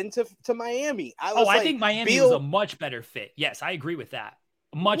should have went to Miami. I think Miami was a much better fit. Yes, I agree with that.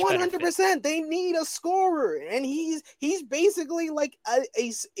 Much 100%. They need a scorer, and he's basically like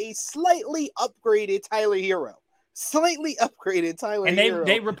a slightly upgraded Tyler Hero. And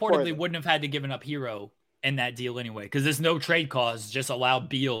they reportedly wouldn't have had to give up Hero in that deal anyway, because there's no trade clause. Just allow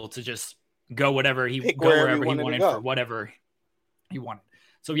Beal to just go wherever he wanted for whatever he wanted.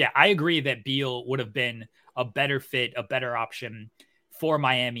 So yeah, I agree that Beal would have been a better fit, a better option for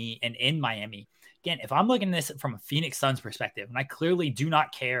Miami and in Miami. Again, if I'm looking at this from a Phoenix Suns perspective, and I clearly do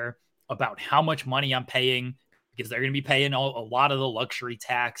not care about how much money I'm paying, because they're going to be paying a lot of the luxury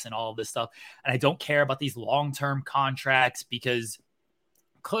tax and all of this stuff. And I don't care about these long-term contracts, because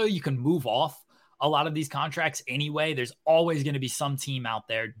clearly you can move off a lot of these contracts anyway. There's always going to be some team out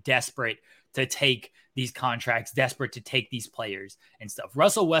there desperate to take these contracts, desperate to take these players and stuff.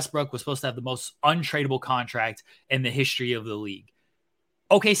 Russell Westbrook was supposed to have the most untradeable contract in the history of the league.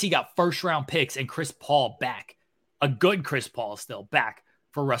 OKC got first-round picks and Chris Paul back, a good Chris Paul still back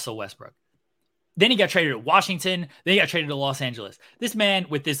for Russell Westbrook. Then he got traded to Washington. Then he got traded to Los Angeles. This man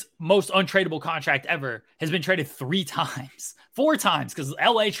with this most untradeable contract ever has been traded 4 times, because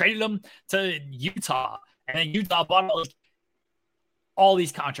LA traded him to Utah, and then Utah bought him. All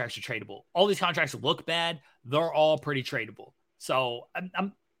these contracts are tradable. All these contracts look bad. They're all pretty tradable. So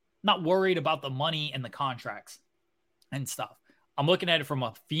I'm not worried about the money and the contracts and stuff. I'm looking at it from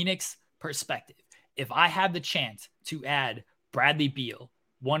a Phoenix perspective. If I have the chance to add Bradley Beal,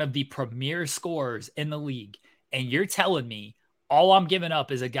 one of the premier scorers in the league, and you're telling me all I'm giving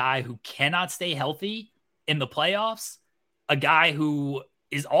up is a guy who cannot stay healthy in the playoffs, a guy who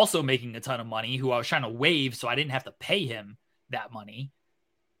is also making a ton of money, who I was trying to waive so I didn't have to pay him that money,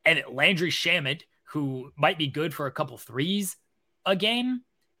 and Landry Shamet, who might be good for a couple threes a game,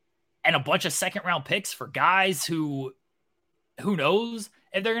 and a bunch of second-round picks for guys who knows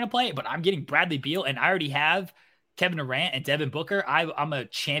if they're going to play, but I'm getting Bradley Beal, and I already have Kevin Durant and Devin Booker. I'm a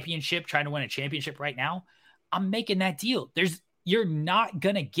championship, trying to win a championship right now. I'm making that deal. You're not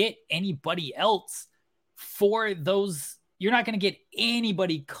going to get anybody else for those. You're not going to get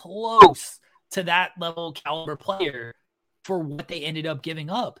anybody close to that level caliber player for what they ended up giving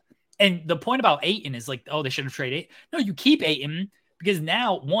up. And the point about Ayton is like, oh, they should have traded Ayton. No, you keep Ayton, because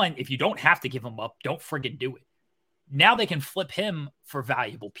now, one, if you don't have to give him up, don't friggin' do it. Now they can flip him for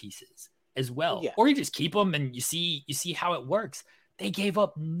valuable pieces as well. Yeah. Or you just keep him and you see how it works. They gave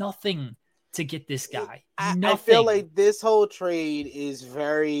up nothing to get this guy. I feel like this whole trade is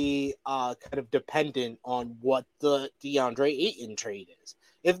very kind of dependent on what the DeAndre Ayton trade is.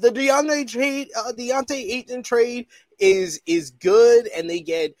 If the Deontay Ayton trade is good, and they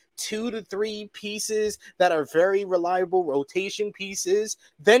get 2 to 3 pieces that are very reliable rotation pieces,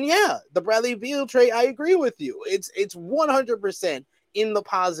 then yeah, the Bradley Beal trade, I agree with you. It's 100% in the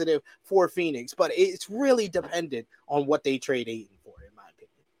positive for Phoenix, but it's really dependent on what they trade Ayton for, in my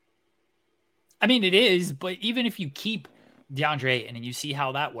opinion. I mean, it is, but even if you keep DeAndre Ayton and you see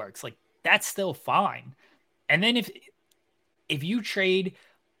how that works, like, that's still fine. And then if you trade,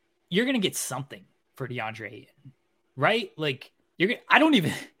 you're going to get something for DeAndre Ayton, right? Like,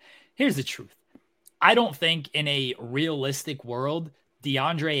 here's the truth. I don't think in a realistic world,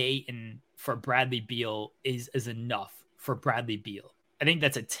 DeAndre Ayton for Bradley Beal is enough for Bradley Beal. I think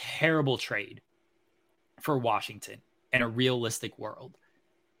that's a terrible trade for Washington in a realistic world.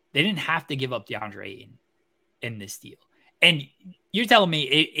 They didn't have to give up DeAndre Ayton in this deal. And you're telling me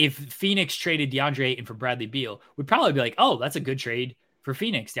if Phoenix traded DeAndre Ayton for Bradley Beal, we'd probably be like, oh, that's a good trade for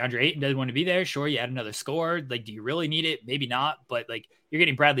Phoenix. DeAndre Ayton doesn't want to be there. Sure, you add another scorer. Like, do you really need it? Maybe not. But, like, you're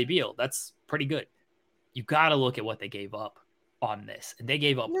getting Bradley Beal. That's pretty good. You got to look at what they gave up on this. And they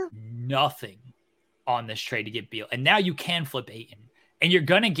gave up nothing on this trade to get Beal. And now you can flip Ayton. And you're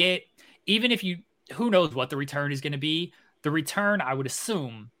going to get, even if who knows what the return is going to be. The return, I would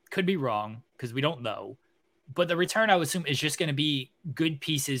assume, could be wrong because we don't know. But the return, I would assume, is just going to be good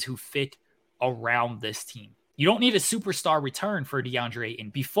pieces who fit around this team. You don't need a superstar return for DeAndre Ayton.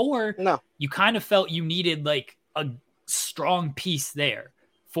 Before, No, you kind of felt you needed like a strong piece there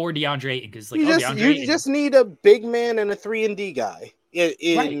for DeAndre Ayton because, like, you just need a big man and a 3-and-D guy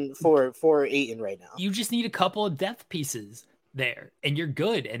Right. for Ayton right now. You just need a couple of depth pieces there, and you're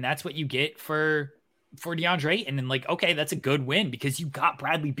good. And that's what you get for DeAndre Ayton. And like, okay, that's a good win because you got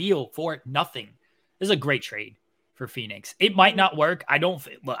Bradley Beal for nothing. This is a great trade for Phoenix. It might not work. I don't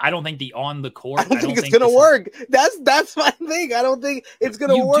think the on the court. I don't think it's gonna work. That's my thing. I don't think it's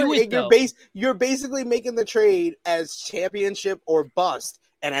gonna work. You're basically making the trade as championship or bust,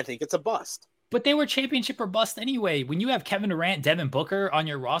 and I think it's a bust. But they were championship or bust anyway. When you have Kevin Durant, Devin Booker on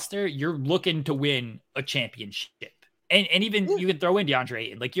your roster, you're looking to win a championship. And even you can throw in DeAndre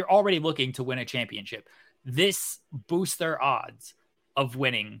Ayton. Like, you're already looking to win a championship. This boosts their odds of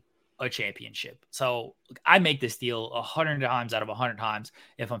winning a championship. So I make this deal 100 times out of 100 times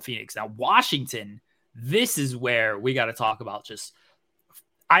if I'm Phoenix. Now, Washington, this is where we got to talk about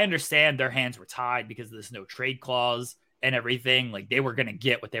I understand their hands were tied because there's no trade clause and everything. Like, they were going to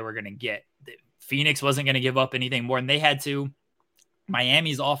get what they were going to get. Phoenix wasn't going to give up anything more than they had to.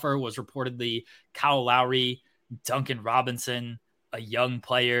 Miami's offer was reportedly Kyle Lowry, Duncan Robinson, a young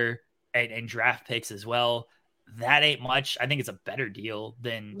player, and draft picks as well. That ain't much. I think it's a better deal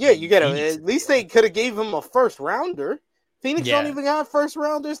than you get him. At least they could have gave him a first rounder. Phoenix don't even have first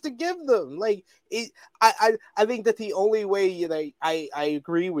rounders to give them. Like, I think that the only way that I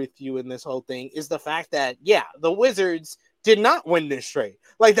agree with you in this whole thing is the fact that the Wizards did not win this trade.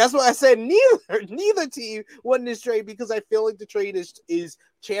 Like, that's what I said. Neither team won this trade because I feel like the trade is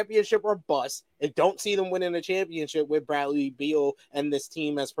championship or bust. I don't see them winning a championship with Bradley Beal and this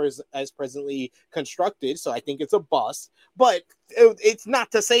team as presently constructed. So I think it's a bust. But it's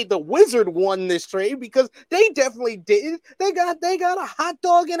not to say the Wizard won this trade because they definitely did. They got a hot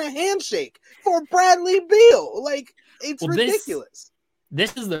dog and a handshake for Bradley Beal. Like, it's ridiculous.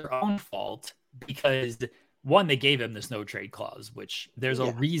 This is their own fault because one, they gave him this no trade clause, which there's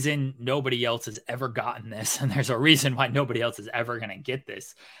a reason nobody else has ever gotten this. And there's a reason why nobody else is ever going to get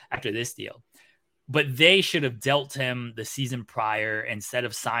this after this deal. But they should have dealt him the season prior instead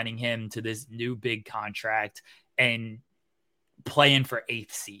of signing him to this new big contract and playing for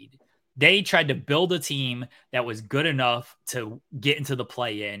 8th seed. They tried to build a team that was good enough to get into the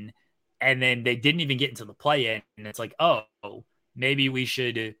play-in. And then they didn't even get into the play-in. And it's like, oh, maybe we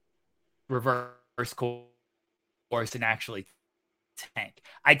should reverse course and actually tank.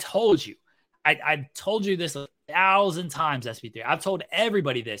 I told you this 1,000 times, SP3. I've told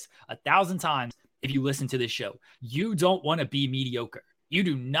everybody this 1,000 times. If you listen to this show, you don't want to be mediocre. You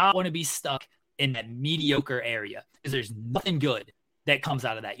do not want to be stuck in that mediocre area because there's nothing good that comes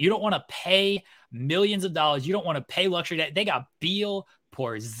out of that. You don't want to pay millions of dollars. You don't want to pay luxury debt. They got Beal,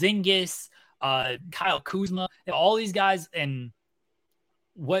 Porzingis, Kyle Kuzma, all these guys. And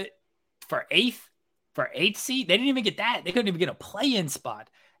what for 8th seed, they didn't even get that. They couldn't even get a play-in spot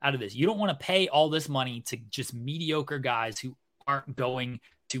out of this. You don't want to pay all this money to just mediocre guys who aren't going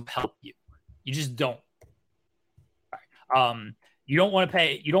to help you. You just don't. You don't want to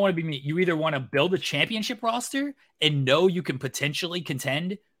pay. You don't want to be. You either want to build a championship roster and know you can potentially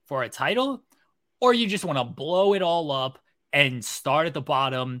contend for a title, or you just want to blow it all up and start at the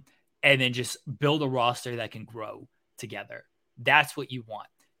bottom and then just build a roster that can grow together. That's what you want.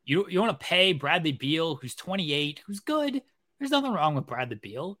 You want to pay Bradley Beal, who's 28, who's good. There's nothing wrong with Bradley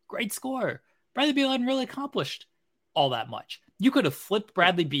Beal. Great scorer. Bradley Beal hadn't really accomplished all that much. You could have flipped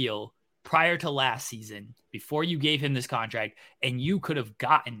Bradley Beal prior to last season before you gave him this contract, and you could have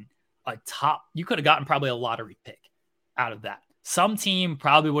gotten probably a lottery pick out of that. Some team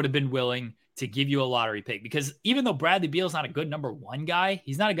probably would have been willing to give you a lottery pick because even though Bradley Beal is not a good number one guy,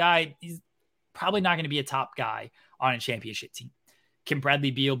 he's probably not going to be a top guy on a championship team. Can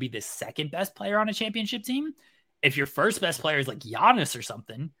Bradley Beal be the second best player on a championship team? If your first best player is like Giannis or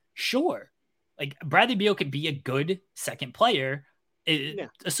something, sure. Like, Bradley Beal could be a good second player,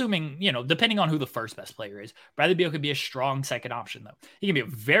 assuming, depending on who the first best player is. Bradley Beal could be a strong second option, though. He can be a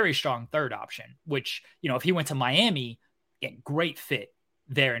very strong third option, which, if he went to Miami, great fit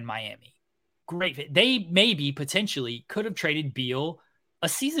there in Miami. Great fit. They maybe potentially could have traded Beal a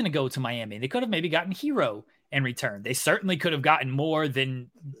season ago to Miami. They could have maybe gotten Hero in return. They certainly could have gotten more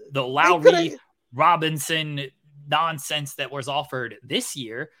than the Lowry Robinson nonsense that was offered this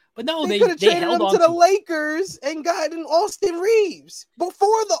year. But no, they held on to the Lakers and gotten Austin Reeves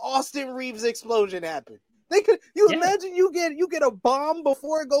before the Austin Reeves explosion happened. They could. Imagine you get a bomb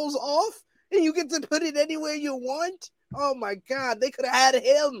before it goes off and you get to put it anywhere you want. Oh my God, they could have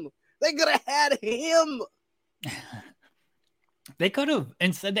had him. They could have.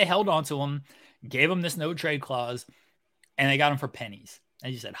 Instead, they held on to him, gave him this no trade clause, and they got him for pennies.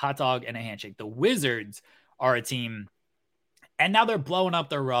 As you said, hot dog and a handshake. The Wizards are a team, and now they're blowing up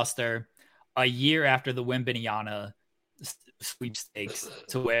their roster a year after the Wembanyama sweepstakes,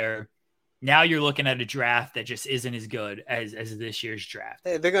 to where now you're looking at a draft that just isn't as good as this year's draft.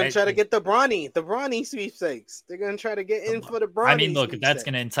 Hey, they're going to try to get the Bronny sweepstakes. They're going to try to get in for the Bronny. I mean, look, if that's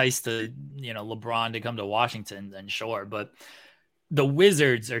going to entice LeBron to come to Washington, then sure. But the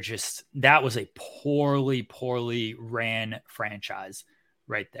Wizards are just, that was a poorly ran franchise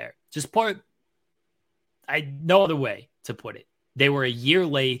right there. Just no other way to put it. They were a year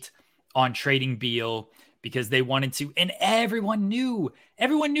late on trading Beal because they wanted to, and everyone knew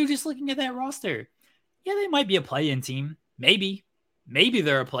just looking at that roster, yeah, they might be a play-in team. Maybe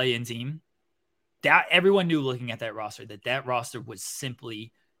they're a play-in team. That everyone knew looking at that roster, that roster was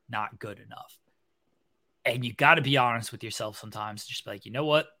simply not good enough. And you got to be honest with yourself sometimes. Just be like, you know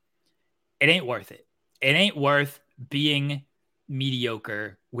what? It ain't worth it. It ain't worth being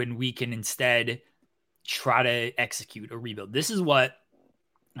mediocre when we can instead try to execute a rebuild. This is what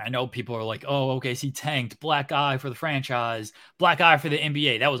I know. People are like, oh, OKC tanked. Black eye for the franchise. Black eye for the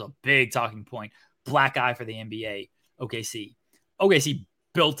NBA. That was a big talking point. Black eye for the NBA. OKC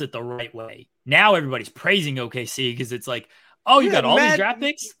built it the right way. Now everybody's praising OKC because it's like, oh, you got all these draft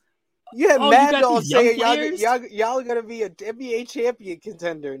picks? Yeah, Mad Dog saying y'all are gonna be an NBA champion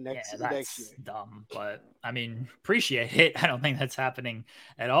contender next year. That's dumb, but I mean, appreciate it. I don't think that's happening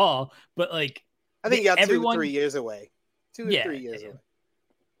at all. But like, I think y'all 2 to 3 years away. 2 to 3 years away.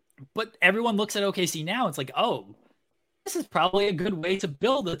 But everyone looks at OKC now. It's like, oh, this is probably a good way to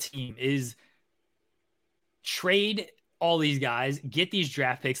build a team. Is trade all these guys, get these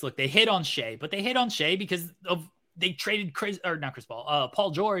draft picks. Look, they hit on Shea, but they hit on Shea because they traded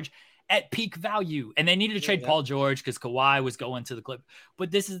Paul George at peak value, and they needed to trade Paul George because Kawhi was going to the Clip. But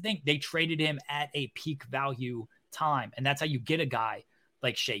this is the thing. They traded him at a peak value time, and that's how you get a guy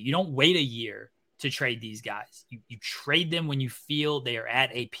like Shea. You don't wait a year to trade these guys. You trade them when you feel they are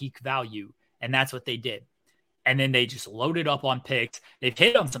at a peak value, and that's what they did. And then they just loaded up on picks. They've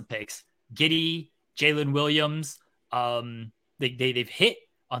hit on some picks. Giddey, Jalen Williams. They've hit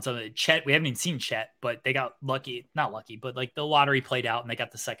on some of it. Chet, we haven't even seen Chet, but they got lucky. Not lucky, but like the lottery played out and they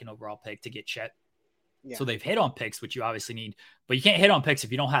got the second overall pick to get Chet. Yeah. So they've hit on picks, which you obviously need, but you can't hit on picks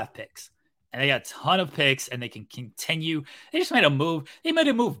if you don't have picks. And they got a ton of picks and they can continue. They just made a move. They made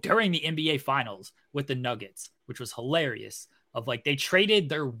a move during the NBA finals with the Nuggets, which was hilarious. Of like, they traded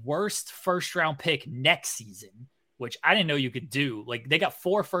their worst first round pick next season, which I didn't know you could do. Like, they got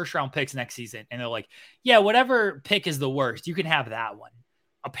 4 first round picks next season. And they're like, yeah, whatever pick is the worst, you can have that one.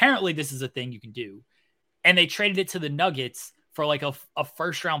 Apparently this is a thing you can do. And they traded it to the Nuggets for like a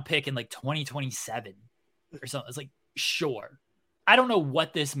first round pick in like 2027 or something. It's like, sure. I don't know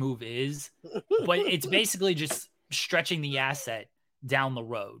what this move is, but it's basically just stretching the asset down the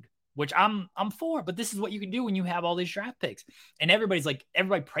road, which I'm for. But this is what you can do when you have all these draft picks. And everybody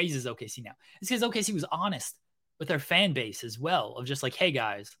praises OKC now. It's because OKC was honest with their fan base as well, of just like, hey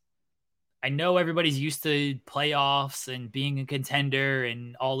guys, I know everybody's used to playoffs and being a contender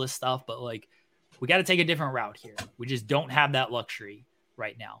and all this stuff, but like, we got to take a different route here. We just don't have that luxury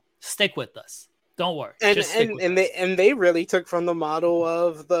right now. Stick with us. Don't worry. And they really took from the model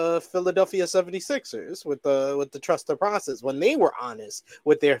of the Philadelphia 76ers with the trust the process, when they were honest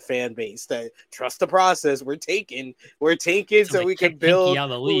with their fan base, that trust the process. We're taking so we can build.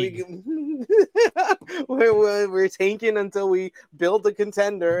 We're tanking until we build a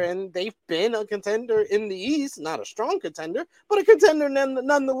contender, and they've been a contender in the East, not a strong contender, but a contender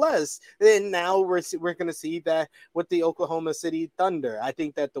nonetheless. And now we're going to see that with the Oklahoma City Thunder. I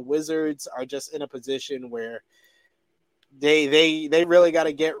think that the Wizards are just in a position where they really got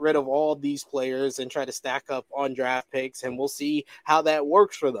to get rid of all these players and try to stack up on draft picks, and we'll see how that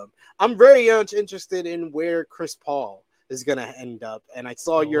works for them. I'm very much interested in where Chris Paul is going to end up, and I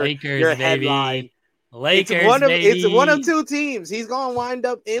saw your headline. Lakers, it's one of 2 teams. He's going to wind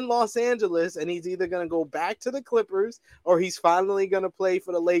up in Los Angeles, and he's either going to go back to the Clippers or he's finally going to play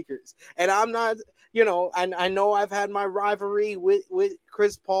for the Lakers. And I'm not, I know I've had my rivalry with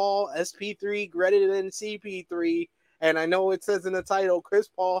Chris Paul, SP3 greater than CP3. And I know it says in the title, Chris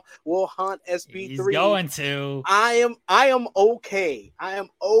Paul will hunt SP3. He's going to. I am okay. I'm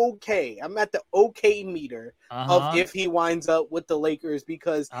at the okay meter of if he winds up with the Lakers,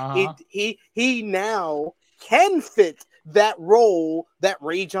 because he now can fit that role that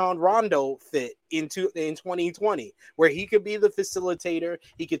Rajon Rondo fit in 2020, where he could be the facilitator.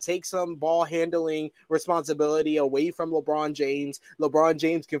 He could take some ball handling responsibility away from LeBron James. LeBron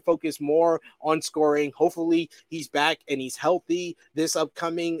James can focus more on scoring. Hopefully he's back and he's healthy this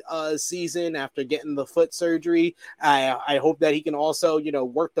upcoming season after getting the foot surgery. I hope that he can also,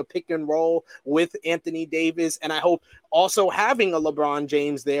 work the pick and roll with Anthony Davis. And I hope also having a LeBron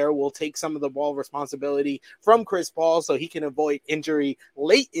James there will take some of the ball responsibility from Chris Paul so he can avoid injury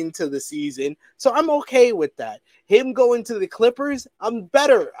late into the season. So I'm okay with that. Him going to the Clippers, I'm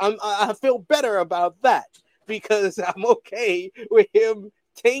better. I feel better about that because I'm okay with him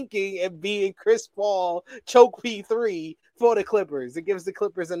tanking and being Chris Paul choke P3 for the Clippers. It gives the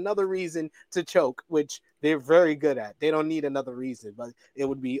Clippers another reason to choke, which they're very good at. They don't need another reason, but it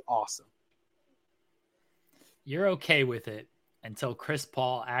would be awesome. You're okay with it until Chris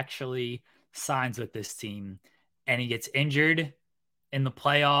Paul actually signs with this team and he gets injured in the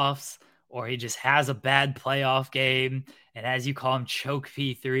playoffs, or he just has a bad playoff game, and as you call him, choke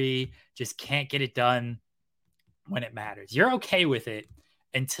P3, just can't get it done when it matters. You're okay with it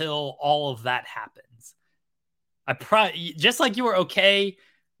until all of that happens. Just like you were okay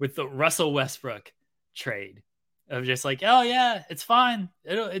with the Russell Westbrook trade of just like, oh yeah, it's fine.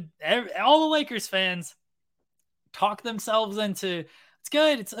 All the Lakers fans talk themselves into it's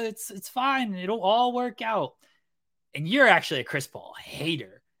good. It's fine. It'll all work out. And you're actually a Chris Paul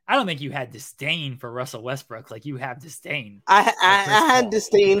hater. I don't think you had disdain for Russell Westbrook like you have disdain. I had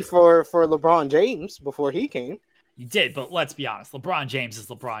disdain for LeBron James before he came. You did, but let's be honest. LeBron James is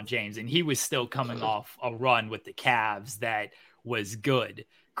LeBron James, and he was still coming off a run with the Cavs that was good.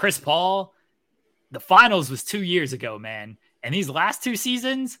 Chris Paul, the finals was 2 years ago, man. And these last 2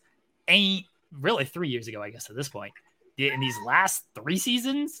 seasons ain't really 3 years ago, I guess, at this point. In these last 2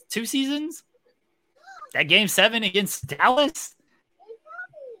 seasons, that game 7 against Dallas,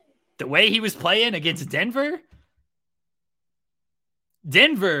 the way he was playing against Denver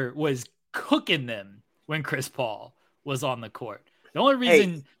was cooking them when Chris Paul was on the court. The only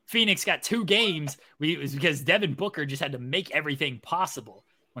reason Phoenix got 2 games was because Devin Booker just had to make everything possible.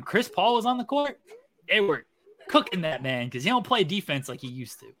 When Chris Paul was on the court, they were cooking that man because he don't play defense like he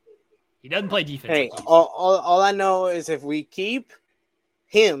used to. He doesn't play defense. Hey, all I know is if we keep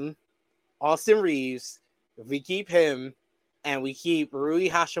him, Austin Reeves, if we keep him and we keep Rui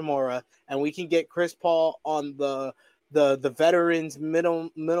Hashimura and we can get Chris Paul on the veterans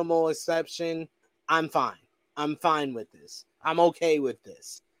minimal exception, I'm fine. I'm fine with this. I'm okay with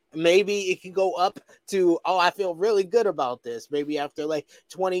this. Maybe it can go up to, I feel really good about this. Maybe after like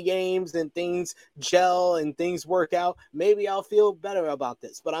 20 games and things gel and things work out, maybe I'll feel better about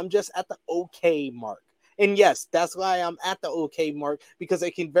this. But I'm just at the okay mark. And yes, that's why I'm at the okay mark, because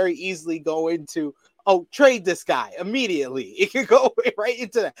it can very easily go into, trade this guy immediately. It can go right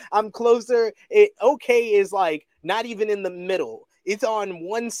into that. I'm closer. Okay is like not even in the middle. It's on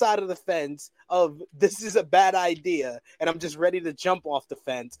one side of the fence of this is a bad idea, and I'm just ready to jump off the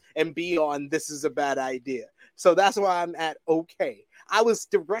fence and be on this is a bad idea. So that's why I'm at okay. I was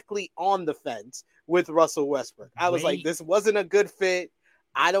directly on the fence with Russell Westbrook. I was like, this wasn't a good fit.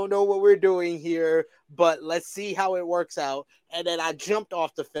 I don't know what we're doing here, but let's see how it works out. And then I jumped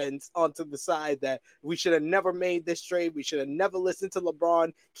off the fence onto the side that we should have never made this trade. We should have never listened to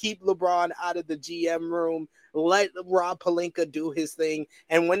LeBron. Keep LeBron out of the GM room. Let Rob Pelinka do his thing.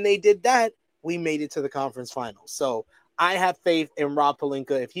 And when they did that, we made it to the conference finals. So I have faith in Rob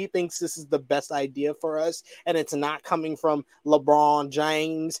Pelinka. If he thinks this is the best idea for us and it's not coming from LeBron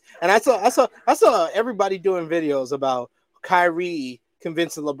James. And I saw everybody doing videos about Kyrie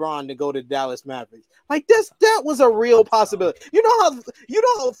convincing LeBron to go to Dallas Mavericks. Like that was a real possibility. You know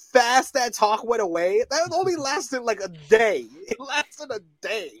how fast that talk went away? That only lasted like a day. It lasted a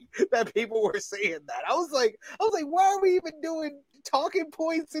day that people were saying that. I was like, why are we even doing talking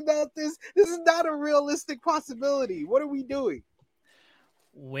points about this? This is not a realistic possibility. What are we doing?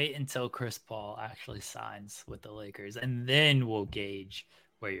 Wait until Chris Paul actually signs with the Lakers, and then we'll gauge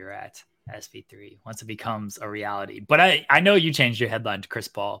where you're at. SP3 once it becomes a reality. But I know you changed your headline to Chris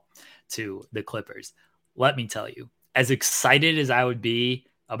Paul to the Clippers. Let me tell you, as excited as I would be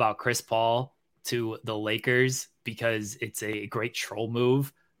about Chris Paul to the Lakers because it's a great troll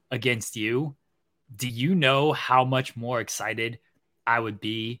move against you, do you know how much more excited I would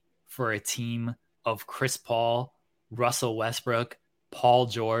be for a team of Chris Paul, Russell Westbrook, Paul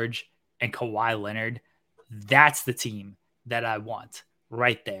George, and Kawhi Leonard? That's the team that I want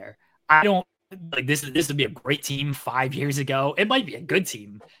right there. I don't like this would be a great team 5 years ago. It might be a good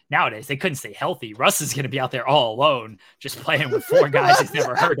team nowadays. They couldn't stay healthy. Russ is going to be out there all alone, just playing with 4 guys he's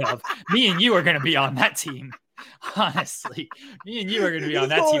never heard of. Me and you are going to be on that team. Honestly, me and you are going to be on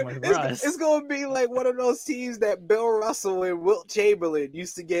that team with Russ. It's going to be like one of those teams that Bill Russell and Wilt Chamberlain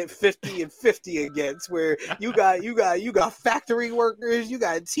used to get 50 and 50 against, where you got factory workers, you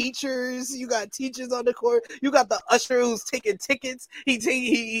got teachers on the court, you got the usher who's taking tickets.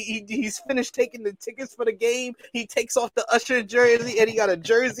 He's finished taking the tickets for the game. He takes off the usher jersey and he got a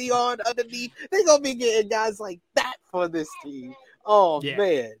jersey on underneath. They're going to be getting guys like that for this team. Oh yeah.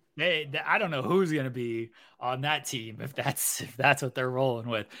 Man. I don't know who's going to be on that team if that's what they're rolling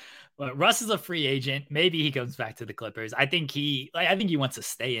with. But Russ is a free agent. Maybe he comes back to the Clippers. I think he wants to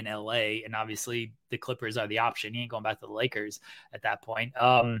stay in LA, and obviously the Clippers are the option. He ain't going back to the Lakers at that point.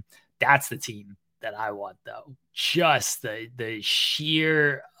 That's the team that I want, though. Just the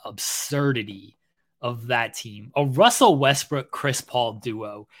sheer absurdity of that team. A Russell Westbrook Chris Paul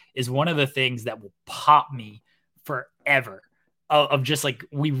duo is one of the things that will pop me forever. Of just like,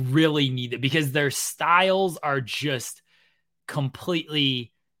 we really need it, because their styles are just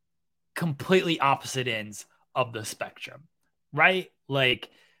completely opposite ends of the spectrum, right? Like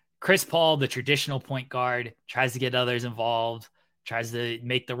Chris Paul, the traditional point guard, tries to get others involved, tries to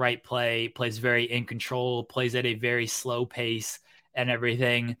make the right play, plays very in control, plays at a very slow pace and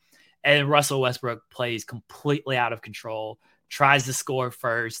everything. And Russell Westbrook plays completely out of control, tries to score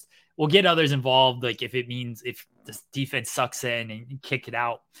first, will get others involved, like if the defense sucks in and kick it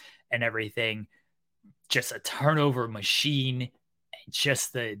out and everything. Just a turnover machine.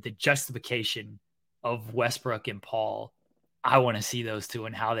 Just the justification of Westbrook and Paul. I want to see those two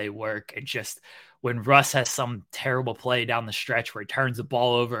and how they work. And just when Russ has some terrible play down the stretch where he turns the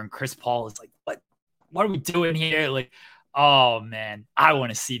ball over and Chris Paul is like, what are we doing here? Like, oh man, I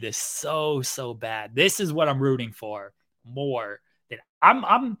want to see this so bad. This is what I'm rooting for more than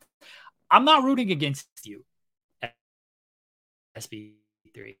I'm not rooting against you,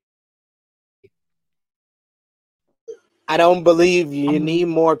 SP3. I don't believe you. You need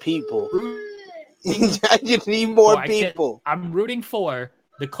more people. You need more people. I'm rooting for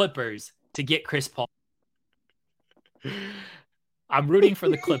the Clippers to get Chris Paul. I'm rooting for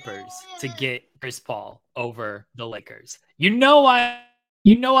the Clippers to get Chris Paul over the Lakers. I'd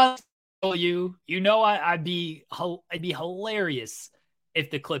be hilarious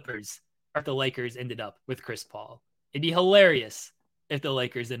if the Clippers or the Lakers ended up with Chris Paul. It'd be hilarious if the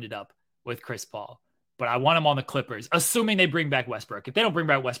Lakers ended up with Chris Paul. But I want him on the Clippers, assuming they bring back Westbrook. If they don't bring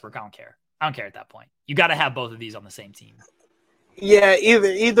back Westbrook, I don't care. I don't care at that point. You got to have both of these on the same team. Yeah,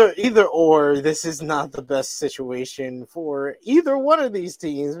 either or. This is not the best situation for either one of these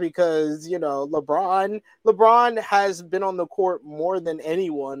teams, because LeBron has been on the court more than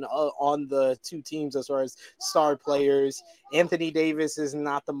anyone on the two teams as far as star players. Anthony Davis is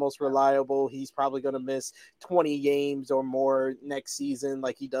not the most reliable. He's probably going to miss 20 games or more next season,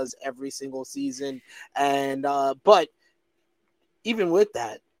 like he does every single season. And but even with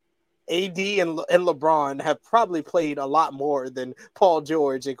that, AD and LeBron have probably played a lot more than Paul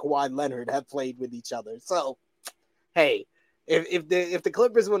George and Kawhi Leonard have played with each other. So, hey, if the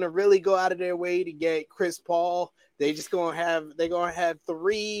Clippers want to really go out of their way to get Chris Paul, they're gonna have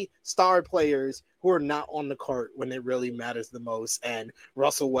three star players who are not on the court when it really matters the most. And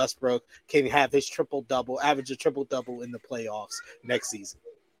Russell Westbrook can have his average a triple double in the playoffs next season.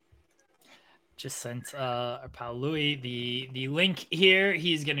 Just sent our pal Louis the link here.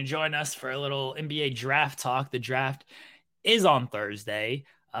 He's going to join us for a little NBA draft talk. The draft is on Thursday.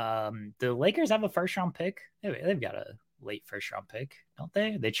 The Lakers have a first-round pick. They've got a late first-round pick, don't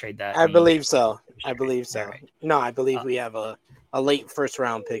they? They trade that. I believe so. Right. No, I believe we have a late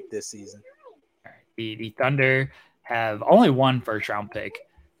first-round pick this season. All right. The Thunder have only one first-round pick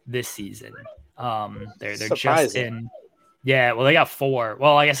this season. They're just in. Yeah, well, they got 4.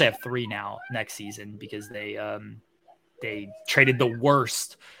 Well, I guess they have 3 now next season, because they traded the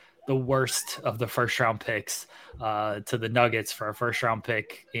worst of the first round picks to the Nuggets for a first round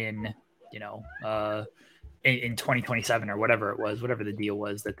pick in 2027 or whatever the deal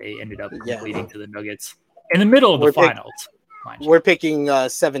was that they ended up completing to the Nuggets in the middle of the finals. We're picking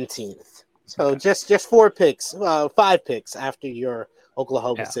 17th, so okay. just 4 picks, 5 picks after your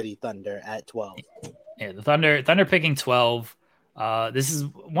Oklahoma City Thunder at 12. Yeah, the Thunder picking 12. This is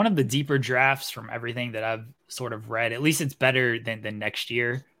one of the deeper drafts from everything that I've sort of read. At least it's better than next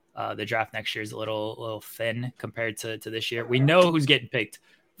year. The draft next year is a little thin compared to this year. We know who's getting picked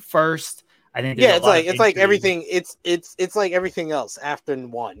first. I think it's like everything. It's like everything else after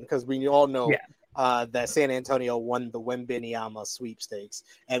 1, because we all know that San Antonio won the Wembanyama sweepstakes,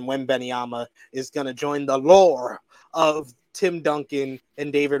 and Wembanyama is going to join the lore of Tim Duncan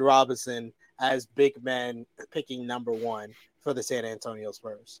and David Robinson as big men picking number 1 for the San Antonio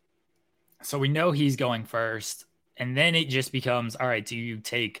Spurs. So we know he's going first. And then it just becomes, all right,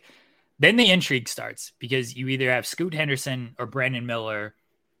 then the intrigue starts because you either have Scoot Henderson or Brandon Miller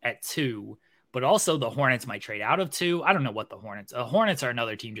at 2, but also the Hornets might trade out of 2. I don't know what the Hornets are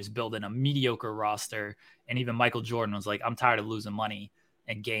another team just building a mediocre roster. And even Michael Jordan was like, I'm tired of losing money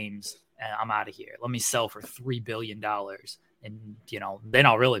in games and I'm out of here. Let me sell for $3 billion. And, then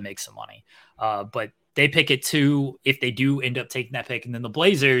I'll really make some money. But they pick it 2 if they do end up taking that pick. And then the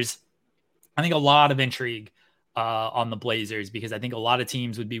Blazers, I think a lot of intrigue on the Blazers because I think a lot of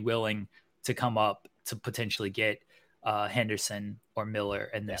teams would be willing to come up to potentially get Henderson or Miller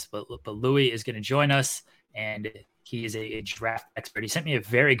in this. But Louis is going to join us, and he is a draft expert. He sent me a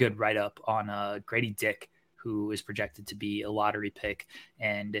very good write-up on Grady Dick, who is projected to be a lottery pick.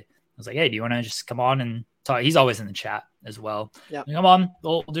 And I was like, hey, do you want to just come on and talk? He's always in the chat as well. Yeah. Come on.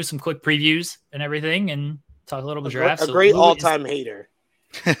 We'll do some quick previews and everything and talk a little bit draft. A great all-time hater.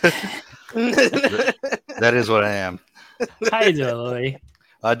 That is what I am. How you doing, Louis?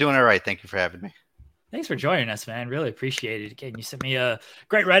 Doing all right. Thank you for having me. Thanks for joining us, man. Really appreciate it. Again, you sent me a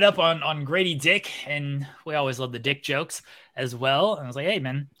great write-up on Grady Dick, and we always love the Dick jokes as well. And I was like, hey,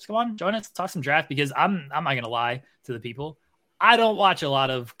 man, just come on, join us, talk some draft, because I'm not going to lie to the people. I don't watch a lot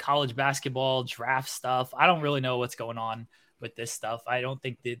of college basketball draft stuff. I don't really know what's going on with this stuff. I don't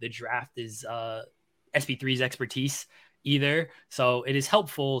think the draft is SP3's expertise either. So it is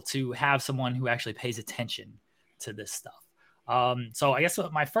helpful to have someone who actually pays attention to this stuff. So I guess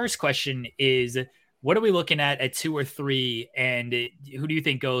my first question is, what are we looking at 2 or 3? And who do you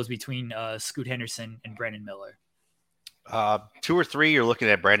think goes between Scoot Henderson and Brandon Miller? 2 or 3, you're looking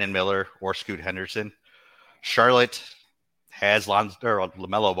at Brandon Miller or Scoot Henderson. Charlotte has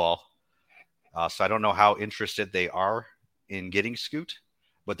LaMelo Ball. So I don't know how interested they are in getting Scoot,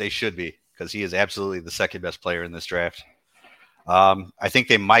 but they should be because he is absolutely the second best player in this draft. I think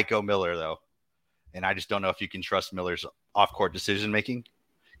they might go Miller, though. And I just don't know if you can trust Miller's off-court decision-making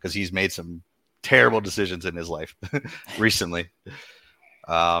because he's made some terrible decisions in his life recently.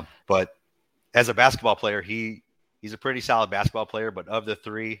 But as a basketball player, he's a pretty solid basketball player. But of the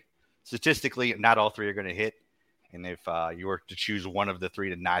 3, statistically, not all 3 are going to hit. And if you were to choose one of the 3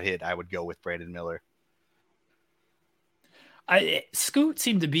 to not hit, I would go with Brandon Miller. Scoot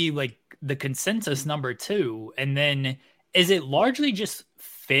seemed to be like the consensus number 2. And then is it largely just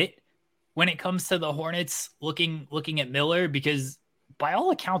fit when it comes to the Hornets looking at Miller? Because by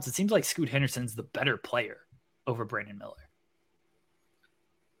all accounts, it seems like Scoot Henderson's the better player over Brandon Miller.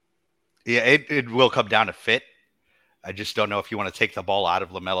 Yeah, it will come down to fit. I just don't know if you want to take the ball out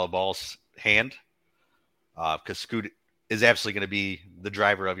of LaMelo Ball's hand because Scoot is absolutely going to be the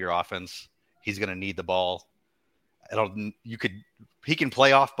driver of your offense. He's going to need the ball. He can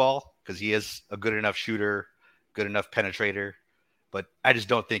play off ball because he is a good enough shooter, good enough penetrator. But I just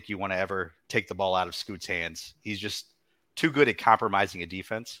don't think you want to ever take the ball out of Scoot's hands. He's just too good at compromising a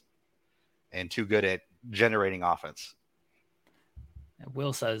defense and too good at generating offense.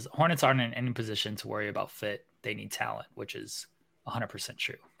 Will says Hornets aren't in any position to worry about fit. They need talent, which is 100%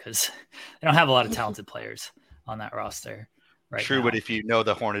 true because they don't have a lot of talented players on that roster right True, now. but if you know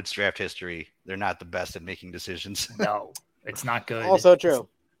the Hornets draft history, they're not the best at making decisions. No, it's not good. Also true.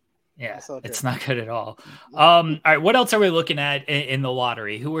 It's not good at all. All right, what else are we looking at in the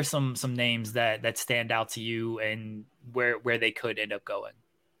lottery? Who are some names that stand out to you and where they could end up going?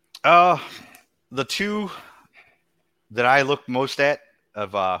 The 2 that I look most at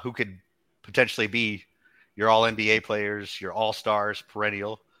of who could potentially be your all-NBA players, your all-stars,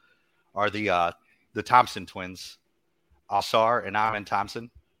 perennial, are the Thompson twins, Ausar and Amen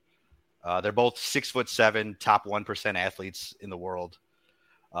Thompson. They're both 6'7", top 1% athletes in the world.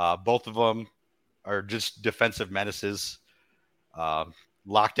 Both of them are just defensive menaces,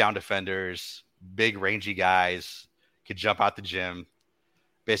 lockdown defenders, big rangy guys, could jump out the gym,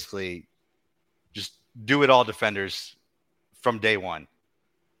 basically just do it all defenders from day one.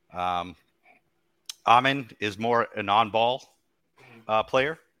 Amen is more an on-ball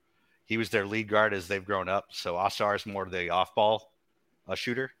player. He was their lead guard as they've grown up. So Ausar is more the off-ball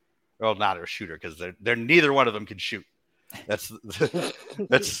shooter. Well, not a shooter because they're neither one of them can shoot. That's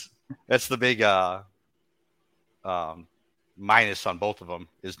the big minus on both of them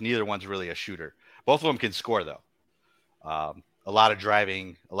is neither one's really a shooter. Both of them can score though. A lot of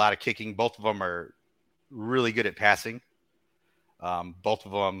driving, a lot of kicking. Both of them are really good at passing. Both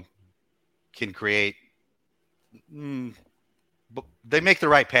of them can create. But they make the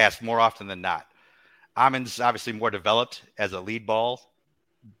right pass more often than not. Amen's obviously more developed as a lead ball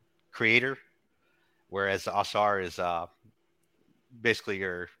creator, whereas Ausar is basically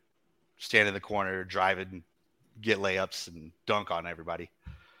your stand in the corner, drive and get layups and dunk on everybody.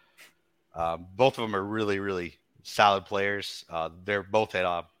 Both of them are really, really solid players. They're both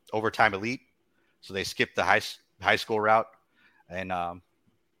at overtime elite, so they skipped the high school route, and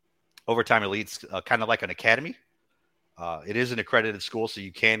overtime elite's kind of like an academy. It is an accredited school, so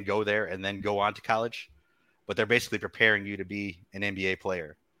you can go there and then go on to college, but they're basically preparing you to be an NBA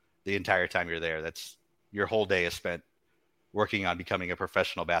player the entire time you're there. That's your whole day is spent working on becoming a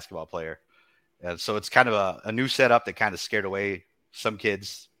professional basketball player. And so it's kind of a new setup that kind of scared away some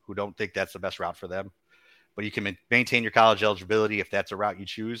kids who don't think that's the best route for them. But you can maintain your college eligibility if that's a route you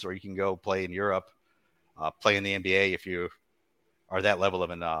choose, or you can go play in Europe, play in the NBA if you are that level of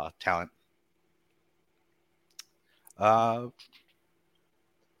a talent.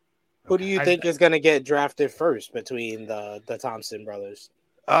 Who do you think is going to get drafted first between the Thompson brothers?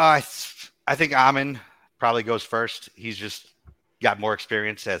 I think Amin probably goes first. He's just got more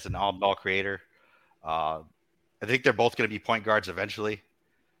experience as an all-ball creator. I think they're both going to be point guards eventually.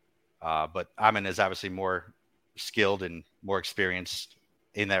 But Amin is obviously more skilled and more experienced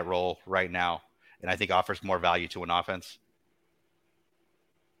in that role right now, and I think offers more value to an offense.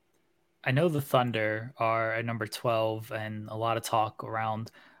 I know the Thunder are at number 12, and a lot of talk around.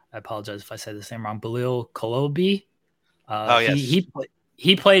 I apologize if I said the name wrong. Beal Kolobi. Yes.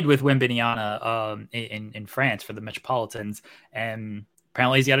 He played with Wembanyama in France for the Metropolitans, and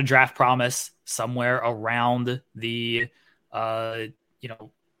apparently he's got a draft promise somewhere around the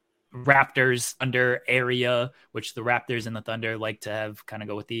Raptors Thunder area, which the Raptors and the Thunder like to have kind of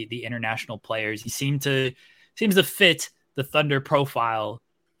go with the international players. He seems to fit the Thunder profile.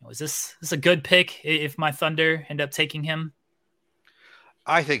 Is this a good pick if my Thunder end up taking him?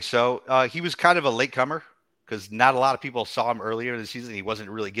 I think so. He was kind of a latecomer because not a lot of people saw him earlier this season. He wasn't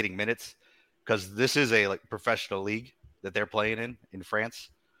really getting minutes because this is a professional league that they're playing in France.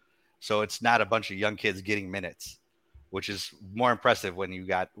 So it's not a bunch of young kids getting minutes, which is more impressive when you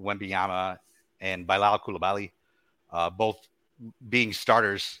got Wembanyama and Bilal Coulibaly both being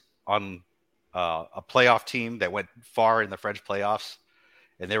starters on a playoff team that went far in the French playoffs.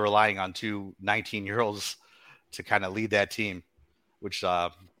 And they're relying on two 19-year-olds to kind of lead that team, which I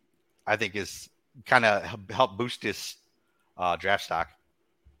think is kind of help boost this draft stock.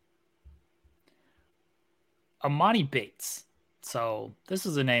 Amani Bates. So this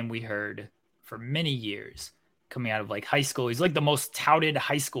is a name we heard for many years coming out of high school. He's the most touted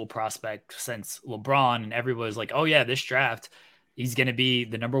high school prospect since LeBron, and everybody was like, oh yeah, this draft, he's going to be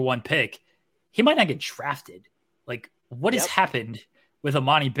the number one pick. He might not get drafted. What has happened with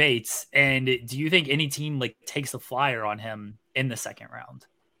Amani Bates? And do you think any team takes a flyer on him in the second round?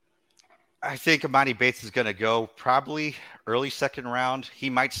 I think Amani Bates is going to go probably early second round. He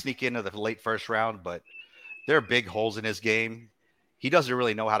might sneak into the late first round, but there are big holes in his game. He doesn't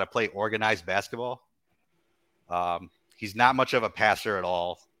really know how to play organized basketball. He's not much of a passer at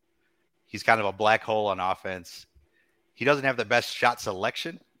all. He's kind of a black hole on offense. He doesn't have the best shot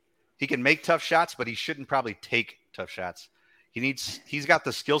selection. He can make tough shots, but he shouldn't probably take tough shots. He's got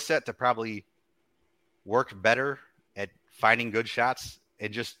the skill set to probably work better at finding good shots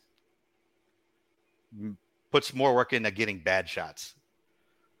and just puts more work into getting bad shots.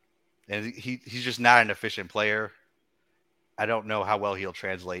 And he's just not an efficient player. I don't know how well he'll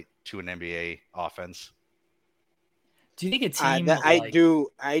translate to an NBA offense. Do you think a team?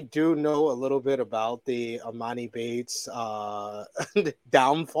 I do know a little bit about the Amani Bates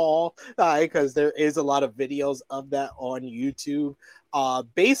downfall because there is a lot of videos of that on YouTube.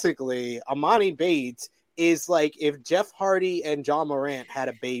 Basically, Amani Bates is like if Jeff Hardy and John Morant had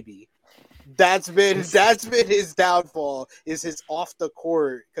a baby. That's been his downfall, is his off the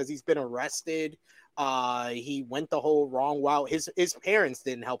court, because he's been arrested. He went the whole wrong route. His parents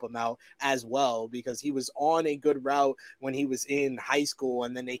didn't help him out as well, because he was on a good route when he was in high school,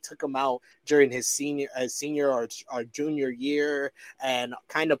 and then they took him out during his senior or junior year, and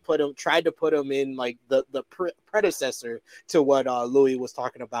kind of tried to put him in the predecessor to what Louis was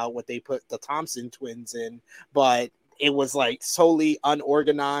talking about, what they put the Thompson twins in, but it was solely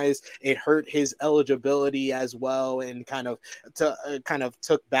unorganized. It hurt his eligibility as well, and kind of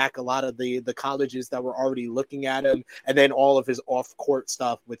took back a lot of the colleges that were already looking at him. And then all of his off-court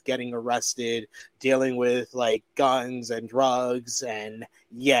stuff with getting arrested, dealing with guns and drugs, and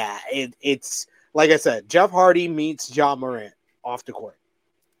it's like I said, Jeff Hardy meets John Morant off the court.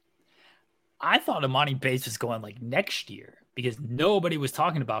 I thought Amani Bates was going next year because nobody was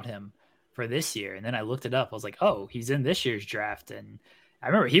talking about him for this year. And then I looked it up. I was like, oh, he's in this year's draft. And I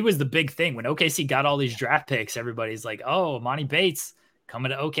remember he was the big thing when OKC got all these draft picks. Everybody's like, oh, Amani Bates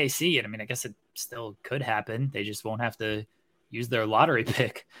coming to OKC. And I mean, I guess it still could happen. They just won't have to use their lottery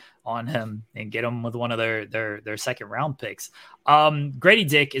pick on him and get him with one of their second round picks. Grady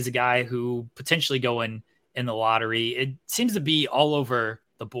Dick is a guy who potentially going in the lottery. It seems to be all over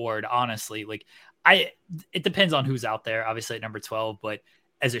the board, honestly. Like it depends on who's out there, obviously at number 12, but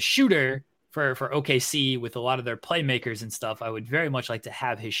as a shooter for OKC with a lot of their playmakers and stuff, I would very much like to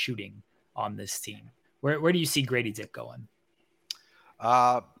have his shooting on this team. Where do you see Grady Dick going?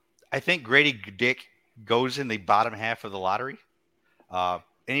 I think Grady Dick goes in the bottom half of the lottery,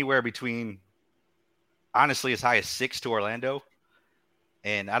 anywhere between, honestly, as high as 6 to Orlando,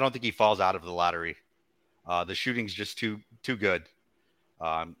 and I don't think he falls out of the lottery. The shooting's just too good.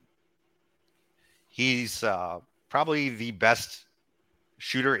 He's probably the best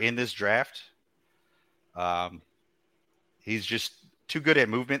shooter in this draft. He's just too good at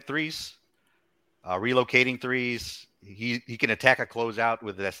movement threes, relocating threes. He can attack a closeout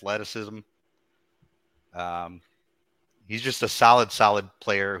with athleticism. He's just a solid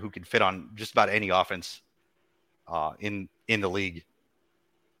player who can fit on just about any offense in the league.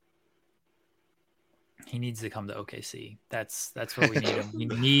 He needs to come to OKC. That's where we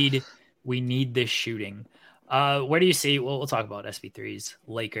need him. We need this shooting. Where do you see? Well, we'll talk about SP3's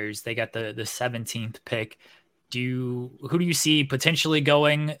Lakers. They got the 17th pick. Who do you see potentially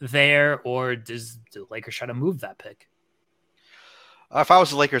going there, or does the Lakers try to move that pick? If I was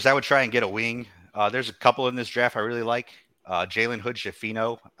the Lakers, I would try and get a wing. There's a couple in this draft I really like. Jalen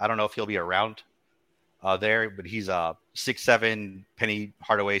Hood-Schifino. I don't know if he'll be around there, but he's a 6'7" Penny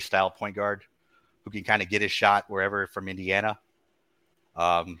Hardaway style point guard who can kind of get his shot wherever from Indiana.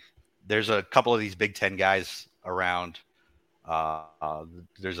 There's a couple of these Big Ten guys around.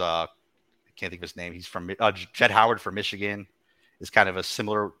 There's I can't think of his name. He's from Jed Howard from Michigan. Is kind of a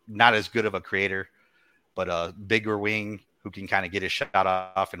similar, not as good of a creator, but a bigger wing who can kind of get his shot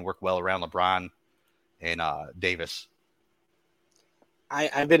off and work well around LeBron and Davis.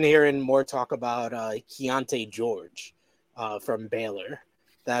 I've been hearing more talk about Keontae George from Baylor.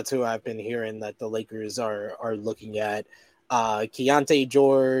 That's who I've been hearing that the Lakers are looking at. Keontae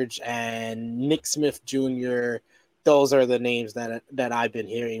George and Nick Smith Jr. Those are the names that I've been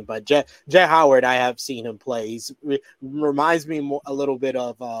hearing. But Jet Howard, I have seen him play. He reminds me a little bit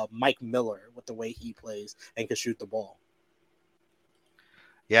of Mike Miller with the way he plays and can shoot the ball.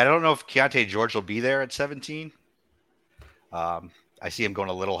 Yeah, I don't know if Keontae George will be there at 17. I see him going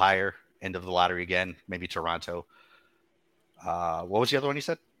a little higher, end of the lottery again, maybe Toronto. What was the other one you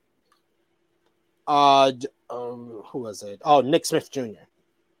said? Who was it? Oh, Nick Smith Jr.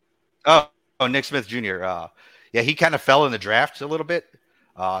 Oh, Nick Smith Jr. Yeah, he kind of fell in the draft a little bit.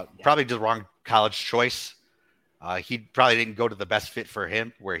 Probably the wrong college choice. He probably didn't go to the best fit for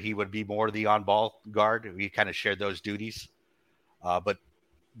him, where he would be more the on-ball guard. We kind of shared those duties. But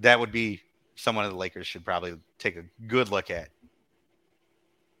that would be someone the Lakers should probably take a good look at.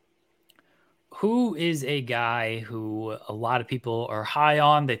 Who is a guy who a lot of people are high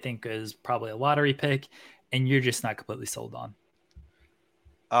on, they think is probably a lottery pick, and you're just not completely sold on?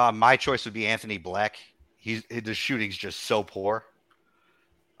 My choice would be Anthony Black. The shooting's just so poor.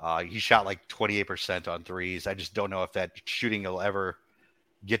 He shot like 28% on threes. I just don't know if that shooting will ever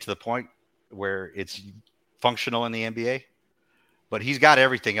get to the point where it's functional in the NBA. But he's got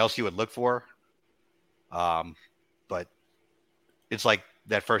everything else you would look for. But it's like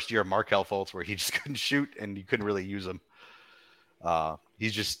that first year of Markelle Fultz where he just couldn't shoot and you couldn't really use him.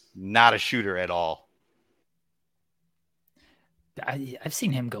 He's just not a shooter at all. I've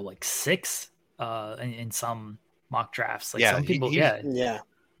seen him go like 6 in some mock drafts. Like some people,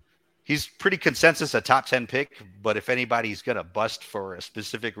 He's pretty consensus a top 10 pick, but if anybody's going to bust for a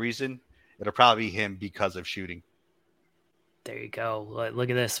specific reason, it'll probably be him because of shooting. There you go.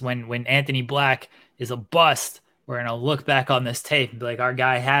 Look at this. When Anthony Black is a bust, we're going to look back on this tape and be like, our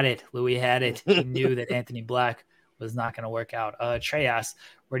guy had it. Louis had it. He knew that Anthony Black was not going to work out. Trey asks,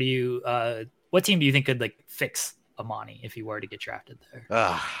 what team do you think could like fix Amani if he were to get drafted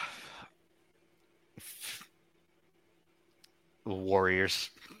there?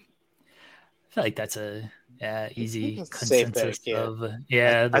 Warriors. I feel like that's a easy pick, consensus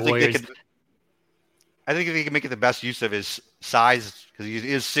yeah. The Warriors. I think if he can make it the best use of his size, because he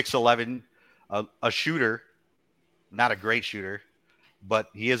is 6'11", a shooter, not a great shooter, but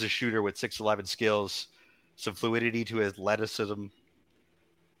he is a shooter with 6'11" skills, some fluidity to his athleticism.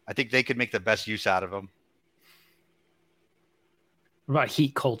 I think they could make the best use out of him. What about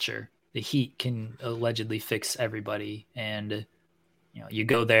Heat culture? The Heat can allegedly fix everybody, and you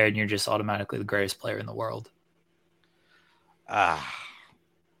go there and you're just automatically the greatest player in the world.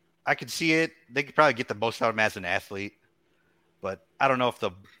 I could see it. They could probably get the most out of him as an athlete, but I don't know if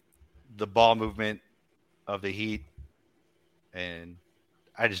the ball movement of the Heat and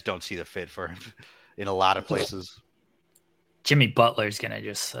I just don't see the fit for him in a lot of places. Jimmy Butler's going to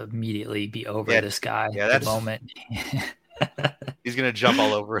just immediately be over this guy at the moment. He's going to jump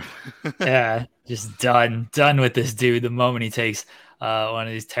all over. Yeah, just done with this dude the moment he takes one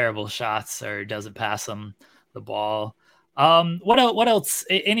of these terrible shots or doesn't pass him the ball. What else?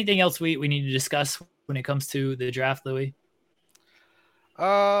 Anything else we need to discuss when it comes to the draft, Louis?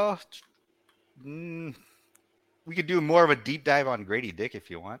 We could do more of a deep dive on Grady Dick if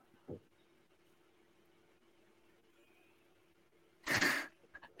you want.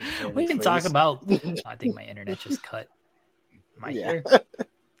 We can talk about. I think my internet just cut. Am I here?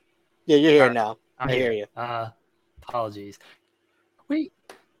 Yeah, you're here now. I hear you. Apologies.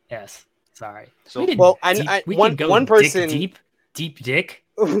 Yes. Sorry. So, one person deep dick.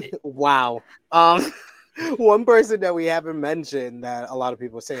 Wow. One person that we haven't mentioned that a lot of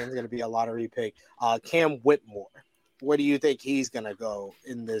people are saying is going to be a lottery pick, Cam Whitmore. Where do you think he's going to go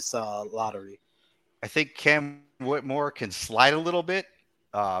in this lottery? I think Cam Whitmore can slide a little bit.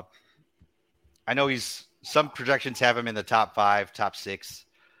 I know some projections have him in the top 5, top 6.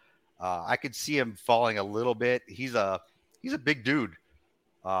 I could see him falling a little bit. He's a big dude,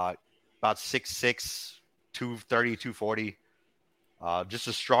 about 6'6", 230, 240. Just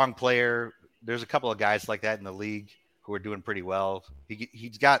a strong player. There's a couple of guys like that in the league who are doing pretty well.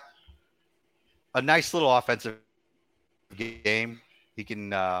 He's got a nice little offensive game. He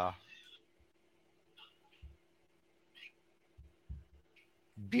can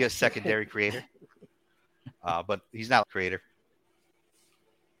be a secondary creator, but he's not a creator.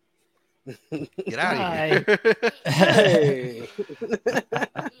 Get out of here. Hey.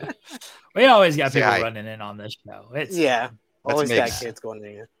 We always got people running in on this show. Always got kids going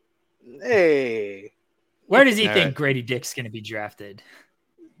in. Hey. Where does he think Grady Dick's going to be drafted?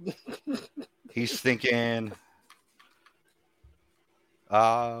 He's thinking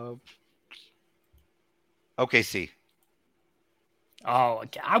OKC. Oh,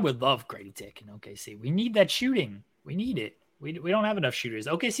 I would love Grady Dick in OKC. We need that shooting. We need it. We don't have enough shooters.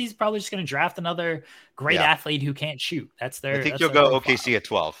 OKC's probably just going to draft another great athlete who can't shoot. I think you'll go OKC at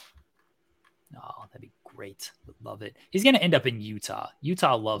 12. Oh, that'd be great. Would love it. He's going to end up in Utah.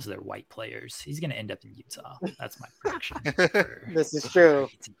 Utah loves their white players. He's going to end up in Utah. That's my prediction. This is true.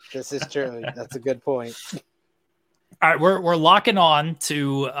 This is true. That's a good point. All right, we're locking on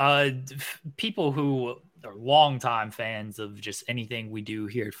to people who are longtime fans of just anything we do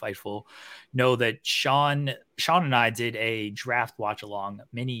here at Fightful know that Sean and I did a draft watch along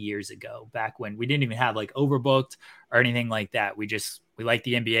many years ago, back when we didn't even have like Overbooked or anything like that. We liked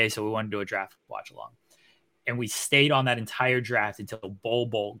the NBA, so we wanted to do a draft watch along. And we stayed on that entire draft until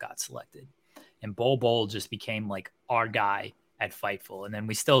Bol got selected. And Bol just became like our guy at Fightful. And then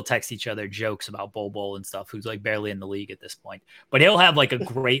we still text each other jokes about Bol and stuff, who's like barely in the league at this point. But he'll have like a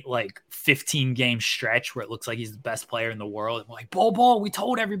great like 15 game stretch where it looks like he's the best player in the world. And we're like, Bol, we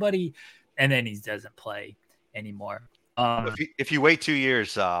told everybody. And then he doesn't play anymore. If you wait 2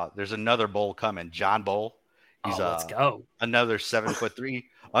 years, there's another Bol coming, John Bol. He's let's go. Another 7'3",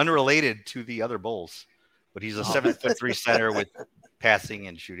 unrelated to the other Bulls, but he's a 7'3" center with passing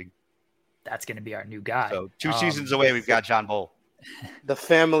and shooting. That's going to be our new guy. So 2 seasons away, we've got John Bol. The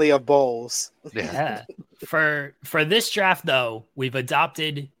family of Bulls. Yeah. For this draft, though, we've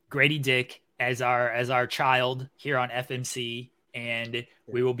adopted Grady Dick as our child here on FMC, and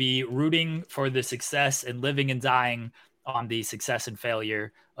we will be rooting for the success and living and dying on the success and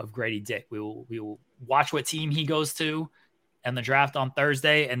failure of Grady Dick. We will watch what team he goes to in the draft on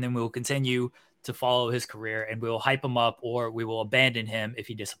Thursday, and then we will continue to follow his career, and we will hype him up, or we will abandon him if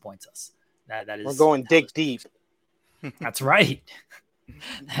he disappoints us. That is. We're going Dick deep. That's right.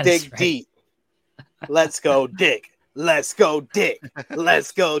 Dig deep. Let's go, Dick. Let's go, Dick.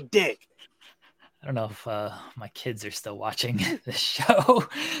 Let's go, Dick. I don't know if my kids are still watching this show.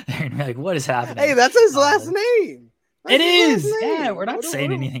 They're gonna be like, "What is happening?" Hey, that's his last name. It is. Yeah, we're not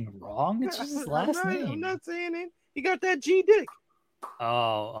saying anything wrong. It's just his last name. I'm not saying it. He got that G Dick.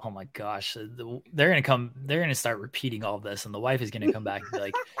 Oh my gosh. They're gonna start repeating all of this, and the wife is gonna come back and be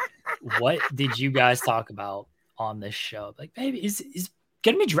like, "What did you guys talk about on this show?" Like, baby, he's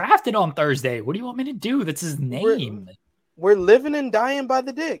gonna be drafted on Thursday. What do you want me to do? That's his name. We're living and dying by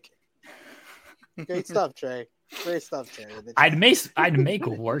the dick. Great stuff, Trey. Great stuff, Trey. I'd make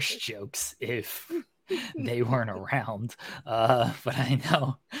worse jokes if they weren't around. But I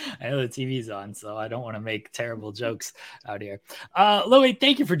know the TV's on, so I don't want to make terrible jokes out here. Louis,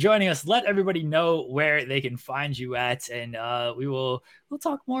 thank you for joining us. Let everybody know where they can find you at, and we'll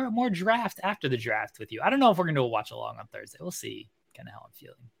talk more draft after the draft with you. I don't know if we're gonna do a watch along on Thursday. We'll see kind of how I'm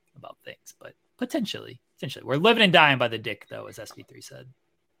feeling. about things, but potentially. We're living and dying by the dick, though, as SP3 said.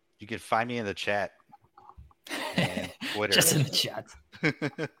 You can find me in the chat and Twitter. Just in the chat.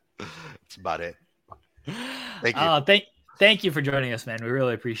 That's about it. Thank you. Thank you for joining us, man. We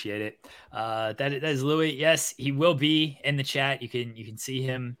really appreciate it. That is Louis. Yes, he will be in the chat. You can see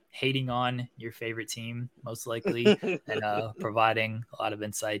him hating on your favorite team, most likely, and providing a lot of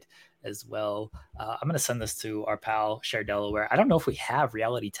insight as well. I'm going to send this to our pal, Cher Delaware. I don't know if we have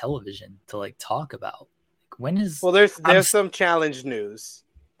reality television to like talk about. When is... Well, there's some challenge news.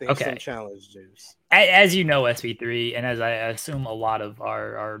 Okay. Some challenge news. As you know, SP3, and as I assume a lot of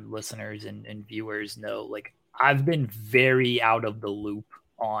our listeners and viewers know, like, I've been very out of the loop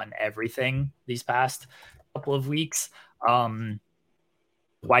on everything these past couple of weeks.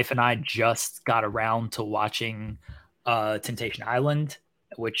 Wife and I just got around to watching Temptation Island,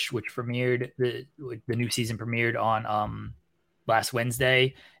 which premiered, the new season premiered on last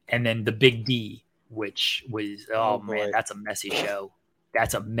Wednesday, and then The Big D, which was man, that's a messy show.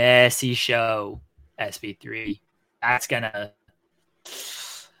 That's a messy show, SP3.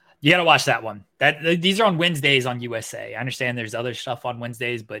 You gotta watch that one. These are on Wednesdays on USA. I understand there's other stuff on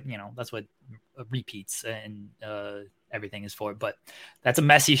Wednesdays, but that's what repeats and everything is for. But that's a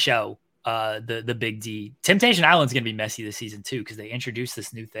messy show. The Big D. Temptation Island's gonna be messy this season too, because they introduced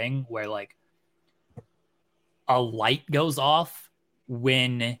this new thing where like a light goes off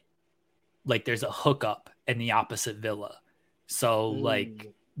when like there's a hookup in the opposite villa. So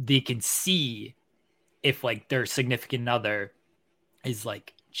like they can see if like their significant other is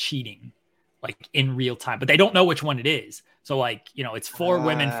like cheating like in real time, but they don't know which one it is. So like, it's 4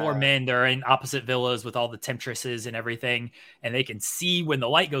 women, 4 men. They're in opposite villas with all the temptresses and everything. And they can see when the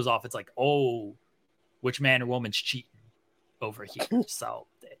light goes off, it's like, oh, which man or woman's cheating over here. So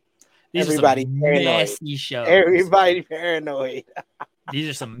these everybody are some paranoid. messy shows. Everybody paranoid. These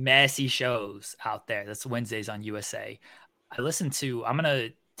are some messy shows out there. That's Wednesdays on USA. I listened to,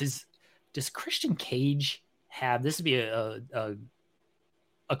 does Christian Cage have, this would be a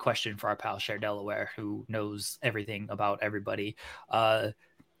question for our pal Cher Delaware, who knows everything about everybody.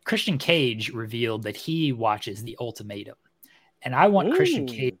 Christian Cage revealed that he watches The Ultimatum, and I want Christian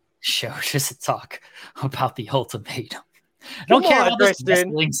Cage show just to talk about The Ultimatum. I don't care about this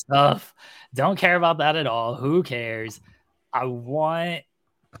wrestling stuff. Don't care about that at all. Who cares? I want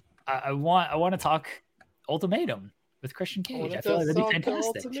to talk Ultimatum with Christian Cage. I feel like that'd be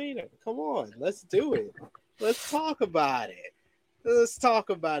fantastic. Come on, let's do it. Let's talk about it. Let's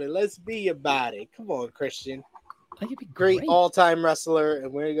talk about it. Let's be about it. Come on, Christian. Great all-time wrestler,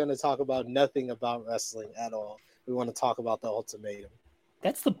 and we're going to talk about nothing about wrestling at all. We want to talk about The Ultimatum.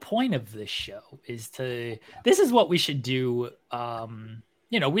 That's the point of this show, this is what we should do.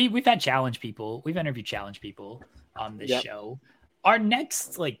 We've had challenge people. We've interviewed challenge people on this show. Our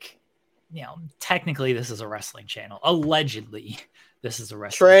next, technically this is a wrestling channel. Allegedly, this is a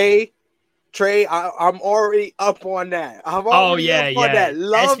wrestling channel. Trey, I'm already up on that. I'm already up on that.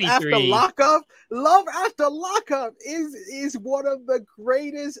 Love After Lockup is one of the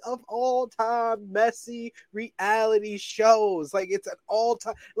greatest of all time messy reality shows. Like, it's an all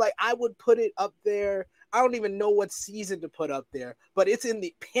time. Like, I would put it up there. I don't even know what season to put up there, but it's in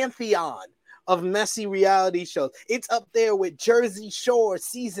the pantheon of messy reality shows. It's up there with Jersey Shore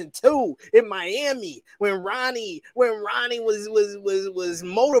season 2 in Miami when Ronnie was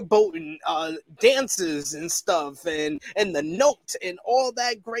motorboating dancers and stuff and The Note and all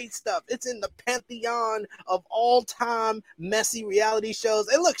that great stuff. It's in the pantheon of all-time messy reality shows.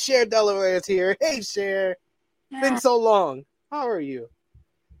 And look, Cher Delaware is here. Hey, Cher. Yeah. Been so long. How are you?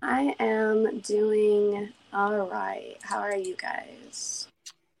 I am doing all right. How are you guys?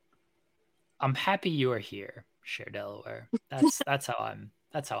 I'm happy you are here, Cher Delaware. That's how I'm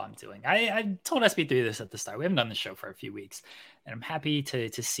doing. I told SP3 this at the start. We haven't done the show for a few weeks, and I'm happy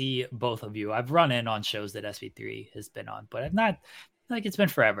to see both of you. I've run in on shows that SP3 has been on, but I've not, it's been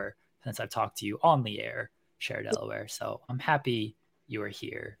forever since I've talked to you on the air, Cher Delaware. So I'm happy you are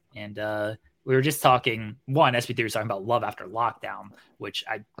here. And we were just talking, SP3 was talking about Love After Lockdown, which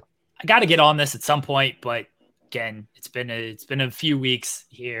I got to get on this at some point, but again, it's been a few weeks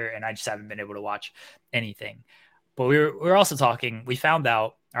here, and I just haven't been able to watch anything. But we were also talking. I found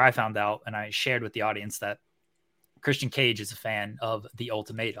out, and I shared with the audience that Christian Cage is a fan of The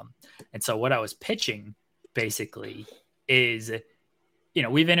Ultimatum, and so what I was pitching basically is,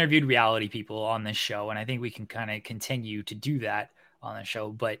 we've interviewed reality people on this show, and I think we can kind of continue to do that on the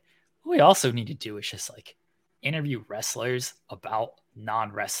show. But what we also need to do is just interview wrestlers about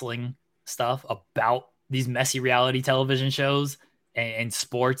non-wrestling stuff, about these messy reality television shows and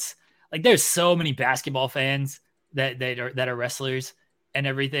sports. Like, there's so many basketball fans that are wrestlers, and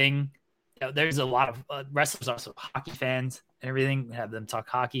everything. There's a lot of wrestlers, also hockey fans and everything. Have them talk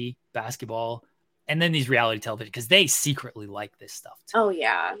hockey, basketball, and then these reality television because they secretly like this stuff too. Oh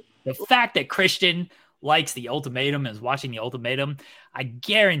yeah. The fact that Christian likes the Ultimatum and is watching the Ultimatum, I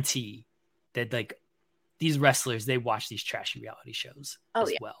guarantee that like these wrestlers, they watch these trashy reality shows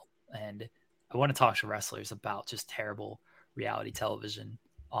as well. And I want to talk to wrestlers about just terrible reality television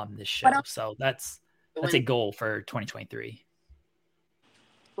on this show. So that's a goal for 2023.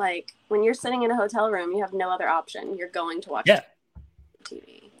 Like when you're sitting in a hotel room, you have no other option. You're going to watch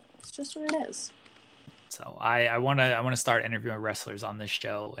TV. It's just what it is. So I want to start interviewing wrestlers on this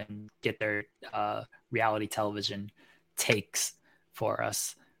show and get their reality television takes for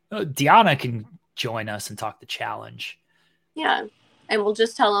us. Deanna can join us and talk the challenge. Yeah, and we'll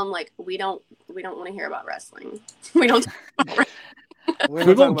just tell them like we don't want to hear about wrestling. We don't.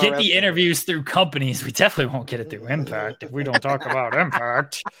 We won't get the interviews through companies. We definitely won't get it through Impact. If we don't talk about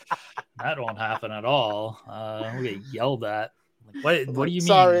Impact, that won't happen at all. We get yelled at. Like, what do you mean?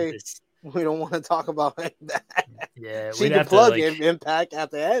 Sorry, we don't want to talk about that. Yeah, she can plug Impact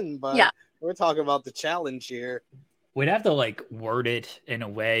at the end, but we're talking about the challenge here. We'd have to like word it in a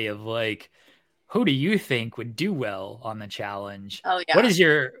way of like, who do you think would do well on the challenge? Oh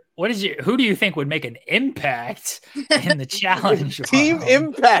yeah. Who do you think would make an impact in the challenge? Team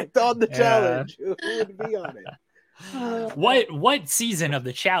Impact on the challenge. Who would be on it? What season of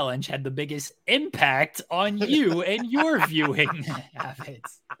the challenge had the biggest impact on you and your viewing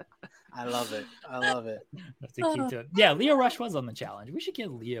habits? I love it. Yeah, Leo Rush was on the challenge. We should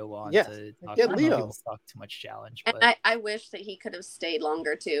get Leo on. To talk. Get Leo. Talk too much challenge. But... And I wish that he could have stayed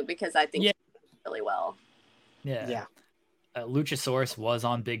longer too, because I think he did really well. Yeah. Luchasaurus was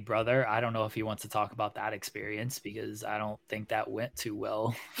on Big Brother. I don't know if he wants to talk about that experience because I don't think that went too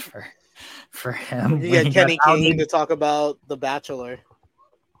well for him. You get Kenny King to talk about The Bachelor.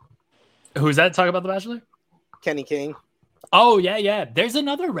 Who's that? Talk about The Bachelor? Kenny King. Oh yeah. There's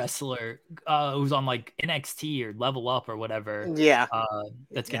another wrestler who's on like NXT or Level Up or whatever. Yeah,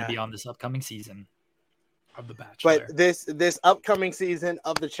 that's going to be on this upcoming season of The Bachelor. But this upcoming season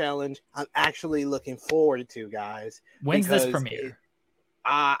of the challenge, I'm actually looking forward to, guys. When's this premiere?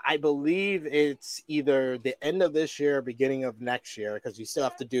 I believe it's either the end of this year or beginning of next year because you still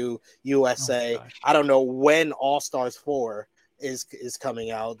have to do USA. I don't know when All Stars 4 is coming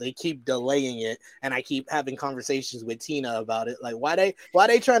out. They keep delaying it, and I keep having conversations with Tina about it. Like, why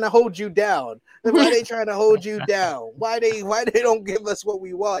they trying to hold you down? Why they trying to hold you down? Why they don't give us what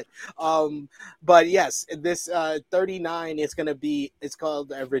we want? But yes, this 39 is gonna be. It's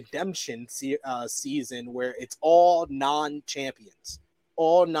called a redemption season where it's all non-champions.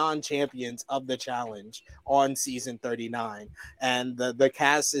 All non-champions of the challenge on season 39, and the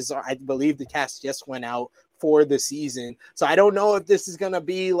cast is. I believe the cast just went out for the season. So I don't know if this is going to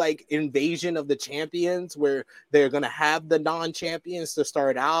be like Invasion of the Champions where they're going to have the non-champions to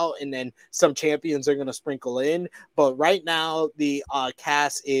start out and then some champions are going to sprinkle in. But right now the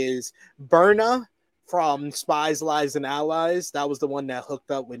cast is Berna from Spies, Lies, and Allies. That was the one that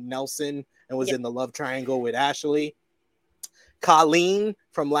hooked up with Nelson and was in the love triangle with Ashley. Colleen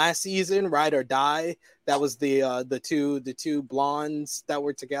from last season, Ride or Die. That was the two blondes that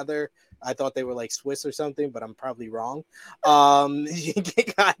were together. I thought they were like Swiss or something, but I'm probably wrong. You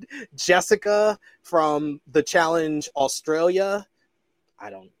got Jessica from the Challenge Australia.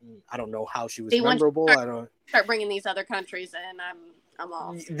 I don't know how she was memorable. I don't start bringing these other countries in. I'm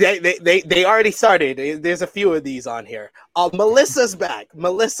off. They already started. There's a few of these on here. Melissa's back.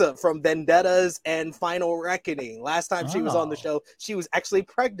 Melissa from Vendettas and Final Reckoning. Last time she was on the show, she was actually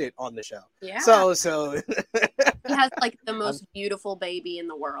pregnant on the show. Yeah. So she has like the most beautiful baby in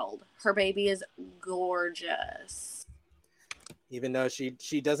the world. Her baby is gorgeous. Even though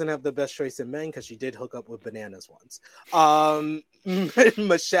she doesn't have the best choice in men because she did hook up with bananas once.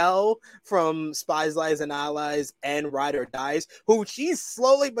 Michelle from Spies, Lies, and Allies and Ride or Dies, who she's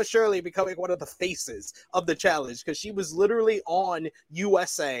slowly but surely becoming one of the faces of the challenge because she was literally on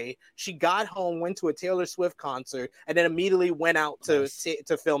USA. She got home, went to a Taylor Swift concert, and then immediately went out to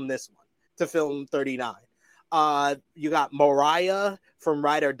film this one, to film 39. You got Mariah from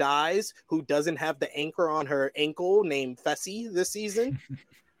Ride or Dies, who doesn't have the anchor on her ankle named Fessy this season.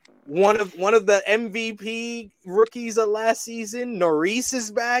 One of the MVP rookies of last season, Norris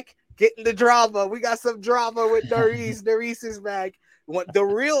is back, getting the drama. We got some drama with Norris. Norris is back. The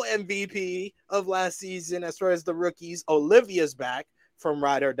real MVP of last season, as far as the rookies, Olivia's back from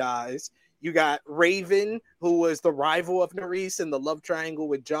Ride or Dies. You got Raven, who was the rival of Norris in the love triangle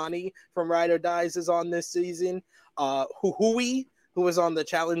with Johnny from Ride or Dies, is on this season. Hui, who was on the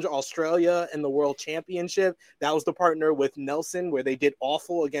Challenge Australia and the World Championship. That was the partner with Nelson, where they did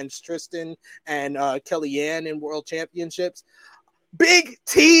awful against Tristan and Kellyanne in World Championships. Big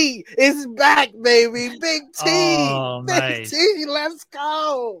T is back, baby. Big T. Oh, Big nice. T. Let's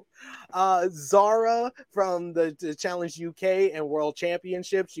go. Zara from the Challenge UK and World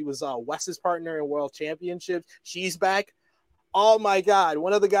Championships. She was Wes's partner in World Championships. She's back. Oh my God.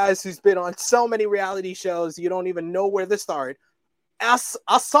 One of the guys who's been on so many reality shows, you don't even know where to start.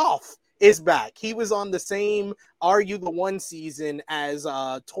 Asaf is back. He was on the same Are You the One season as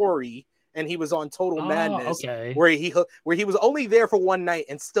Tori, and he was on Total Madness, okay. where he was only there for one night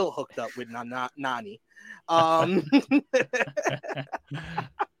and still hooked up with Nani.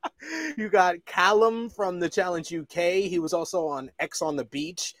 You got Callum from the Challenge UK. He was also on X on the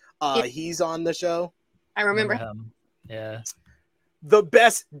Beach. He's on the show. I remember him. Yeah. The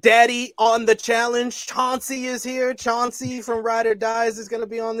best daddy on the challenge, Chauncey, is here. Chauncey from Ride or Dies is going to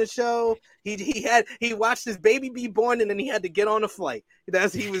be on the show. He watched his baby be born, and then he had to get on a flight.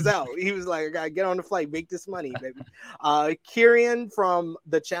 He was out. He was like, I got to get on the flight, make this money, baby. Kieran from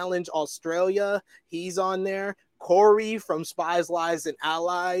the Challenge Australia, he's on there. Corey from Spies, Lies, and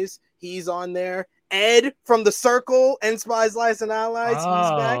Allies, he's on there. Ed from The Circle and Spies, Lies, and Allies, he's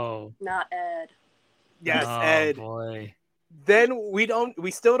back. Not Ed. Yes, Ed. Boy. Then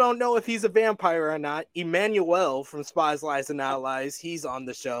we still don't know if he's a vampire or not. Emmanuel from Spies, Lies, and Allies, he's on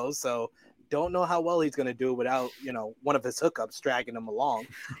the show, so don't know how well he's going to do without, one of his hookups dragging him along.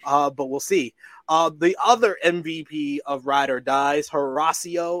 But we'll see. The other MVP of Ride or Dies,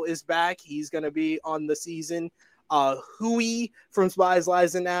 Horacio, is back. He's going to be on the season. Hui from Spies,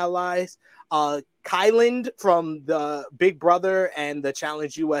 Lies, and Allies. Kyland from the Big Brother and the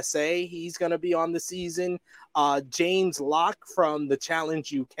Challenge USA, he's going to be on the season. James Locke from the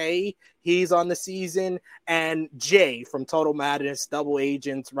Challenge UK, he's on the season. And Jay from Total Madness, Double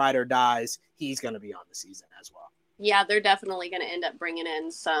Agents, Ride or Dies, he's going to be on the season as well. Yeah, they're definitely going to end up bringing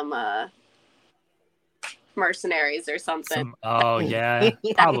in some mercenaries or something. Yeah,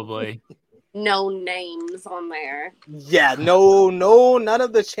 probably. No names on there. Yeah, no, none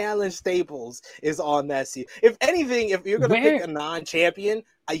of the challenge staples is on that season. If anything, if you're gonna pick a non-champion,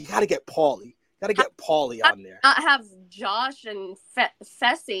 you gotta get Paulie. Gotta get Paulie on there. Not have Josh and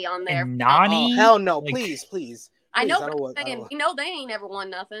Fessy on there. And Nani? Oh, hell no! Please. I know. We know they ain't ever won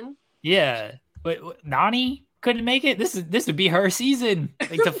nothing. Yeah, but Nani couldn't make it. This would be her season,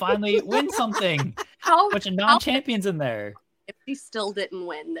 to finally win something. Bunch of non-champions in there. If she still didn't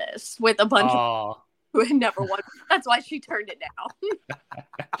win this with a bunch of who had never won. That's why she turned it down.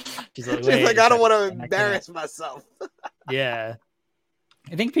 She's like, I don't want to embarrass myself. Yeah.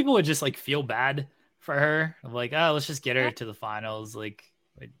 I think people would just feel bad for her. Like, let's just get her to the finals.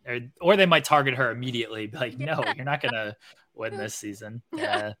 Or they might target her immediately. Be like, no, you're not going to win this season.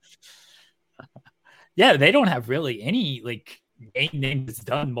 Yeah. Yeah, they don't have really any name that's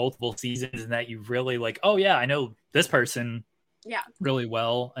done multiple seasons and that you really I know this person really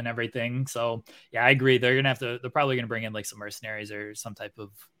well and everything. So yeah, I agree. They're probably gonna bring in some mercenaries or some type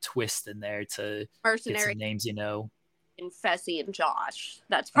of twist in there to get some names, and Fessy and Josh.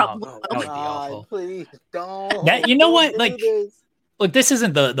 That's probably that would be awful. Please don't. Look, this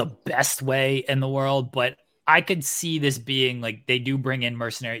isn't the best way in the world, but I could see this being they do bring in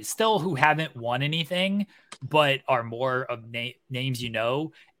mercenaries still who haven't won anything, but are more of names,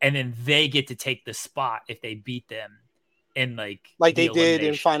 and then they get to take the spot if they beat them in like they did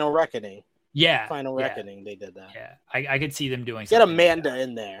in Final Reckoning. Yeah. Final Reckoning, they did that. Yeah. I could see them doing something. Get Amanda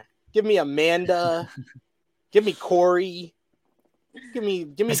in there. Give me Amanda. Give me Corey. Give me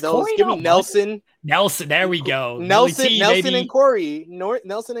those. Corey Give me Nelson. Nelson, there we go. Nelson and Corey.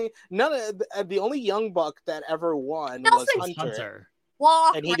 Nelson and none of the only young buck that ever won was Hunter.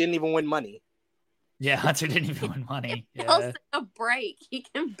 And he didn't even win money. Yeah, Hunter didn't even win money. Nelson a break. He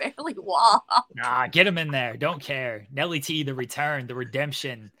can barely walk. Nah, get him in there. Don't care. Nelly T, the return, the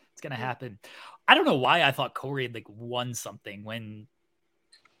redemption. It's gonna happen. I don't know why I thought Corey had won something when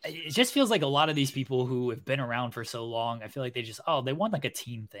it just feels like a lot of these people who have been around for so long, I feel like they just they won a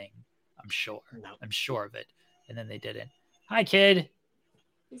team thing. I'm sure. No. I'm sure of it. And then they didn't. Hi, kid.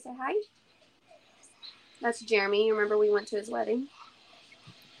 You say hi? That's Jeremy. You remember we went to his wedding?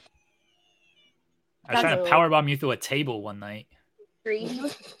 I was trying to powerbomb you through a table one night.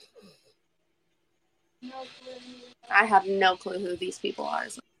 I have no clue who these people are.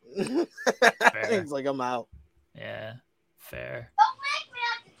 It's like I'm out. Yeah, fair. Don't make me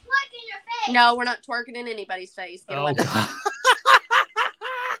have to twerk in your face. No, we're not twerking in anybody's face.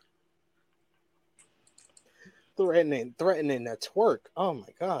 Threatening that twerk. Oh my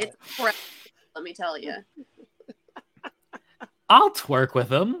god. It's let me tell you. I'll twerk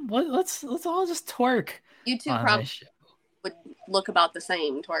with him. Let's all just twerk. You two on probably this show. would look about the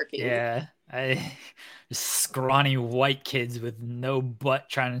same twerking. Yeah, just scrawny white kids with no butt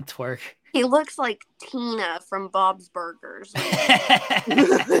trying to twerk. He looks like Tina from Bob's Burgers. The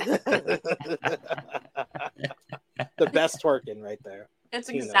best twerking right there. It's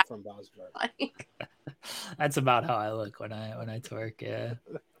Tina exactly from Bob's Burgers. like. That's about how I look when I twerk. Yeah,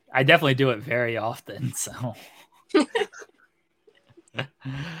 I definitely do it very often. So.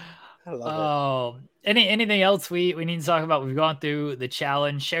 I love Anything else we need to talk about? We've gone through the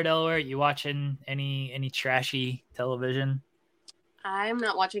challenge. Share Delaware, you watching any trashy television? I'm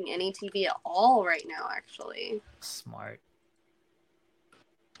not watching any TV at all right now, actually. Smart.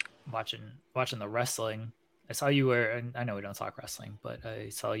 Watching the wrestling. I saw you were, and I know we don't talk wrestling, but I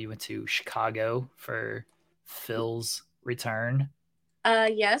saw you went to Chicago for Phil's return.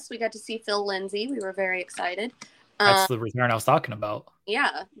 Yes, we got to see Phil Lindsay. We were very excited. That's the return I was talking about.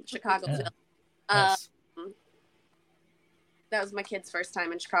 Yeah, Chicago Phil. Yes. That was my kid's first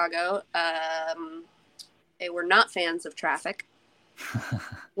time in Chicago. They were not fans of traffic.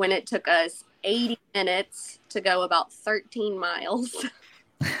 When it took us 80 minutes to go about 13 miles.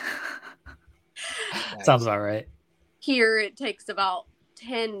 Sounds about right. Here it takes about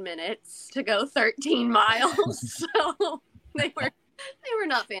 10 minutes to go 13 miles. So they were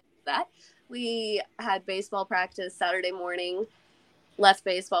not fans of that. We had baseball practice Saturday morning, left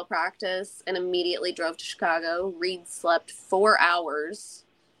baseball practice, and immediately drove to Chicago. Reed slept 4 hours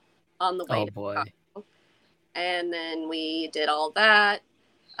on the way to Chicago. And then we did all that.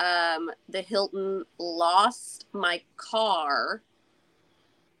 The Hilton lost my car.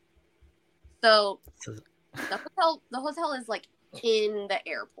 So the hotel is like in the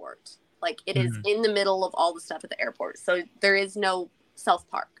airport. Like it is in the middle of all the stuff at the airport. So there is no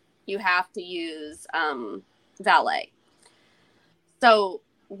self-park. You have to use valet. So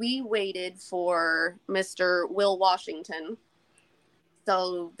we waited for Mr. Will Washington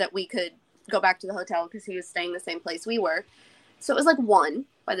so that we could go back to the hotel because he was staying the same place we were. So it was like 1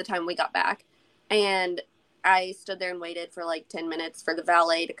 by the time we got back. And I stood there and waited for like 10 minutes for the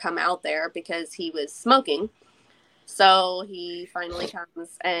valet to come out there because he was smoking. So he finally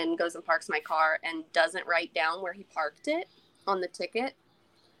comes and goes and parks my car and doesn't write down where he parked it on the ticket.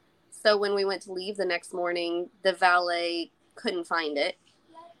 So when we went to leave the next morning, the valet couldn't find it.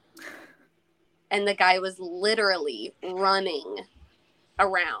 And the guy was literally running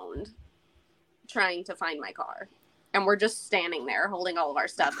around trying to find my car. And we're just standing there holding all of our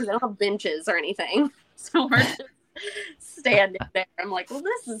stuff because I don't have benches or anything. So we're just standing there. I'm like, well,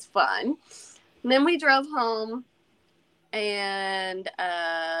 this is fun. And then we drove home. And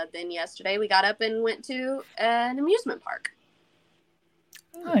then yesterday we got up and went to an amusement park.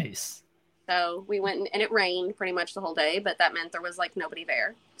 Nice. So we went and it rained pretty much the whole day, but that meant there was like nobody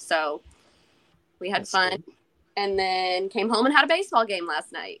there. So we had fun. Good. And then came home and had a baseball game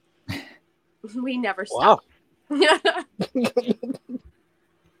last night. We never stopped. Wow.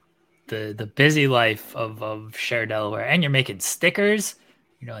 The busy life of Share Delaware. And you're making stickers,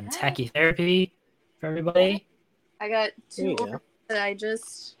 and tachytherapy for everybody. I got 2 that I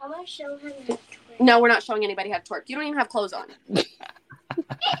just... I'm going to show him the twerk. No, we're not showing anybody how to twerk. You don't even have clothes on.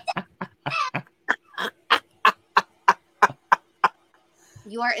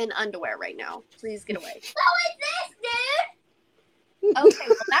 You are in underwear right now. Please get away. So is this, dude? Okay,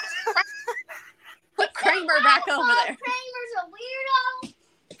 well, that's... Put Kramer back over there. Kramer's a weirdo.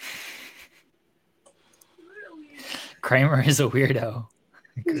 Kramer is a weirdo.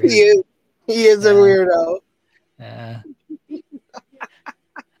 He is a weirdo. Yeah.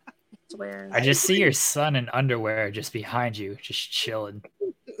 I just see your son in underwear just behind you, just chilling.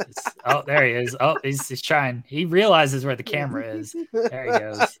 Oh, there he is. Oh, he's trying. He realizes where the camera is. There he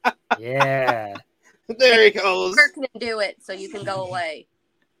goes. Yeah. There he goes. Kirk can do it, so you can go away.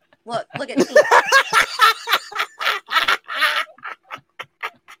 Look at me.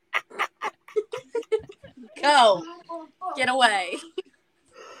 Go. Get away.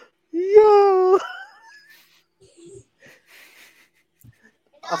 Yo.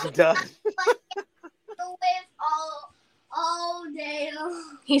 I'm done. All day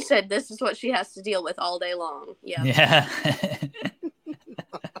long. He said this is what she has to deal with all day long. Yeah. Yeah.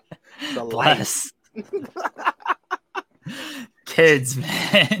 Bless. Kids,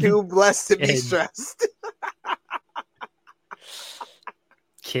 man. Too blessed to be stressed.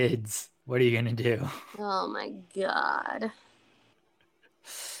 Kids. What are you going to do? Oh, my God.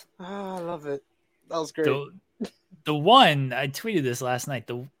 Oh, I love it. That was great. The one, I tweeted this last night.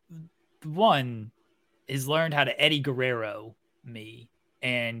 The one is learned how to Eddie Guerrero me.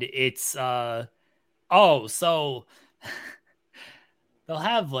 And it's, so they'll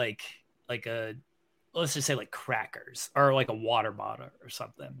have like a, let's just say like crackers or like a water bottle or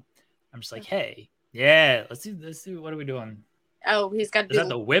something. I'm just like, hey, yeah, let's do. What are we doing? Oh, he's got to Is do that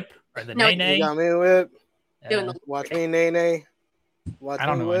the whip or the No, You nay-nay? got me whip. doing the Watch me nay nay. Watch I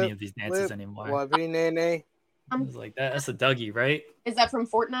don't me know whip. any of these dances Whip. anymore. Watch me nay nay. It's like that. That's a Dougie, right? Is that from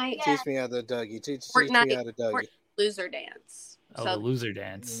Fortnite? Teach me how to Dougie. Teach Fortnite, me how to Dougie. Fortnite loser dance. Oh, So the loser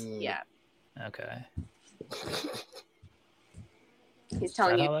dance. yeah, Okay. he's Is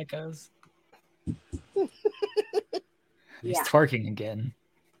telling that you. how that goes? He's Yeah. twerking again.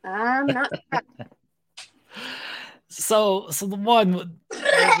 I'm not. So the one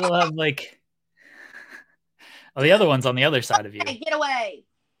they'll have like, oh, the other one's on the other side of you. Hey, get away.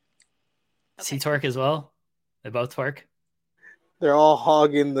 Does he twerk as well? They both twerk. They're all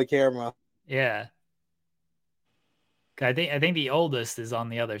hogging the camera. Yeah. I think the oldest is on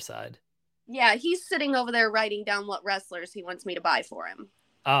the other side. Yeah, he's sitting over there writing down what wrestlers he wants me to buy for him.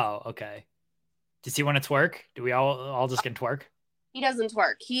 Oh, okay. Does he want to twerk? Do we all just can twerk? He doesn't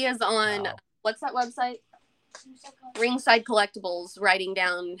twerk. He is on Oh. what's that website? Ringside Collectibles, writing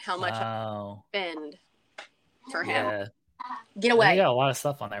down how much I Oh, spend for him. yeah. Get They away. got a lot of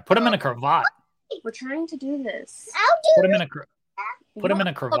stuff on there. Put him in a cravat. We're trying to do this. Put him in a cravat.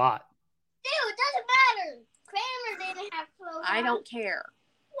 Dude, it doesn't matter. Kramer didn't have clothes. I don't care.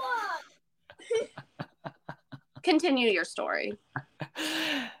 What? Continue your story.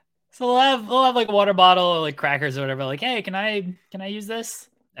 So we'll have like a water bottle or like crackers or whatever. Like, hey, can I use this?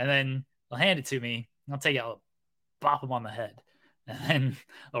 And then they'll hand it to me. I'll take it. I'll bop him on the head, and then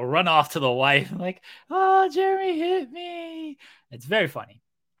I'll run off to the wife. I'm like, oh, Jeremy hit me. It's very funny.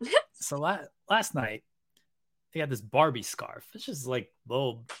 So last night they got this Barbie scarf. It's just like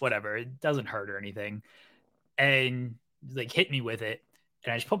little whatever. It doesn't hurt or anything, and like hit me with it,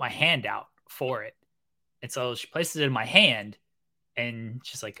 and I just put my hand out for it, and so she places it in my hand. And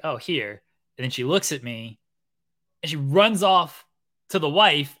she's like, oh, here. And then she looks at me and she runs off to the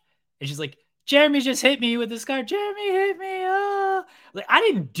wife. And she's like, Jeremy just hit me with the scarf. Jeremy hit me. Oh. Like, I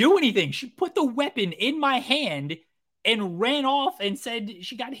didn't do anything. She put the weapon in my hand and ran off and said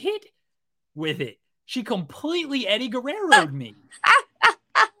she got hit with it. She completely Eddie Guerrero'd me.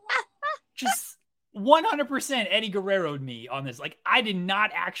 Just 100% Eddie Guerrero'd me on this. Like, I did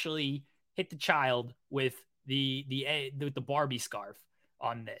not actually hit the child with the Barbie scarf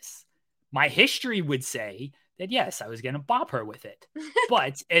on this. My history would say that yes, I was going to bop her with it,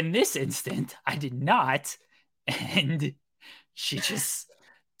 but in this instant, I did not, and she just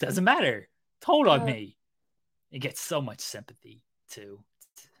doesn't matter. Told on me. It gets so much sympathy too.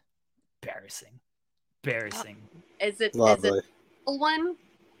 It's embarrassing. Is it Lovely. a one?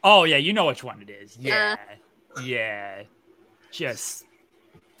 Oh yeah, you know which one it is. Yeah. Just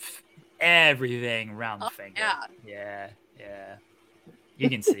everything around the finger. Yeah. You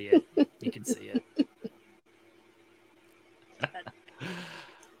can see it.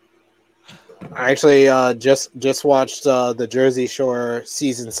 I actually just watched the Jersey Shore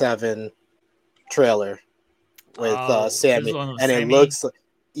season 7 trailer with Sammy, and it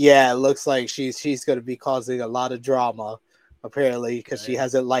looks like she's going to be causing a lot of drama, apparently, because she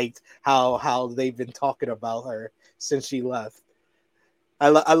hasn't liked how they've been talking about her since she left. I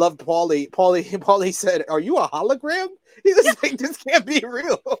love Paulie. Paulie said, "Are you a hologram?" He was like, "This can't be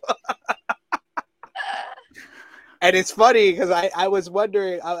real." And it's funny because I was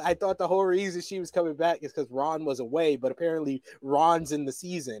wondering. I thought the whole reason she was coming back is because Ron was away, but apparently Ron's in the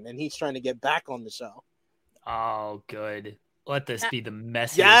season and he's trying to get back on the show. Oh, good. Let this be the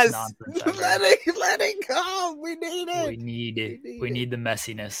messiest nonsense ever. Let it go. We need it. We need the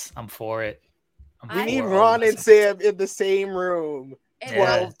messiness. I'm for it. We need Ron and Sam in the same room.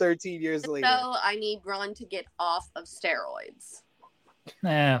 12, 13 years later. So I need Ron to get off of steroids.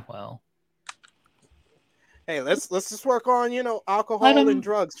 Well. Hey, let's just work on, alcohol and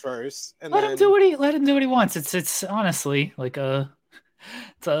drugs first. And let him do what he wants. It's honestly like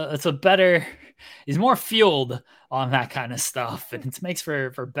it's a better, he's more fueled on that kind of stuff, and it makes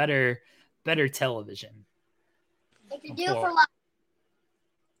for better television. It's a deal for life.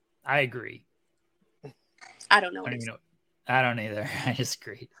 I agree. I don't know. I don't either. I just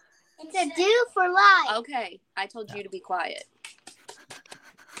agree. It's a deal for life. Okay, I told you to be quiet.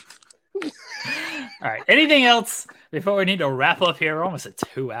 All right. Anything else before we need to wrap up here? We're almost at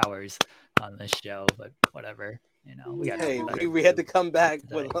 2 hours on this show, but whatever. We had to come back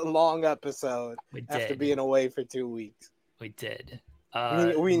with a long episode after being away for 2 weeks. We did.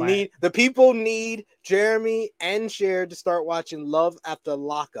 The people need Jeremy and Cher to start watching Love After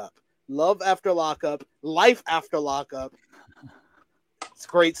Lockup. Love After Lockup, Life After Lockup. It's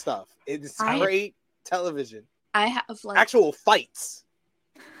great stuff. It's great television. I have actual fights.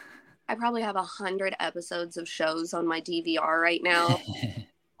 I probably have 100 episodes of shows on my DVR right now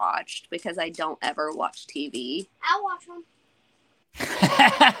watched because I don't ever watch TV. I'll watch them.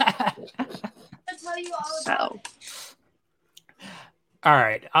 I'll tell you all about it. All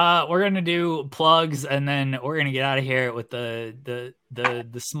right. We're gonna do plugs and then we're gonna get out of here with the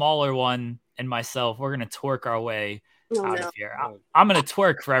smaller one and myself. We're gonna twerk our way out of here. I'm gonna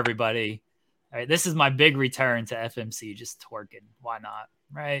twerk for everybody. All right, this is my big return to FMC, just twerking. Why not?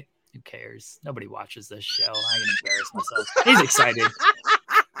 Right? Who cares? Nobody watches this show. I can embarrass myself. He's excited.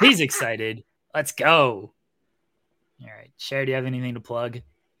 He's excited. Let's go. All right. Cher, do you have anything to plug?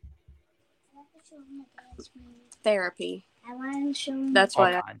 Therapy. I want to show them. That's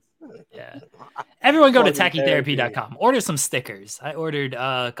All what kinds. Yeah. Everyone go to Plugging therapy. tachytherapy.com. Order some stickers. I ordered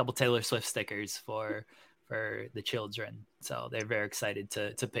a couple Taylor Swift stickers for the children. So they're very excited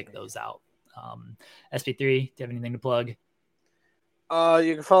to pick those out. SP3, do you have anything to plug?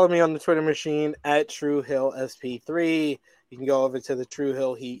 You can follow me on the Twitter machine at TrueHillSP3. You can go over to the True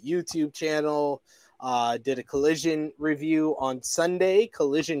Hill Heat YouTube channel. Did a collision review on Sunday,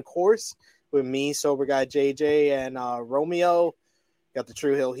 collision course with me, Sober Guy JJ, and Romeo. Got the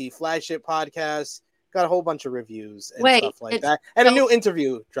True Hill Heat flagship podcast. Got a whole bunch of reviews and stuff like that. And a new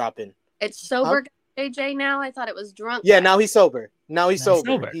interview dropping. It's Sober Guy JJ now. I thought it was drunk. Yeah, guy. now he's sober. Now he's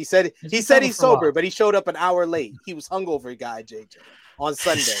sober. He said he's sober, while. but he showed up an hour late. He was hungover, Guy JJ, on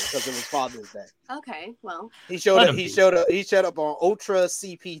Sunday because it was Father's Day. Okay, well, He showed up on Ultra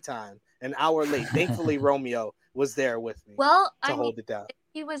CP time, an hour late. Thankfully, Romeo was there with me to hold it down. If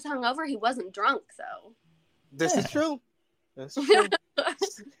he was hungover, he wasn't drunk, though. This is true. That's true.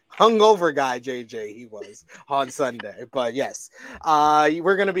 Hungover Guy JJ, he was on Sunday. But yes,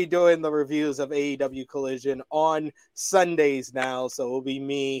 we're going to be doing the reviews of AEW Collision on Sundays now. So it'll be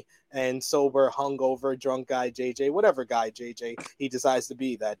me and sober, hungover, drunk Guy JJ, whatever Guy JJ he decides to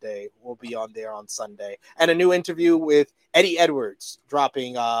be that day. We'll be on there on Sunday. And a new interview with Eddie Edwards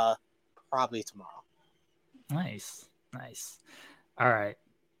dropping probably tomorrow. Nice. All right.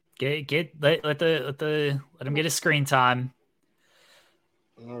 Let him get his screen time.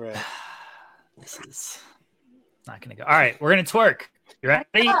 All right. This is not gonna go. All right, we're gonna twerk. You ready?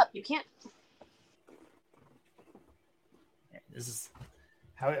 You can't. This is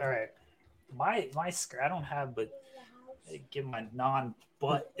how. All right, my screen. I don't have, but I get my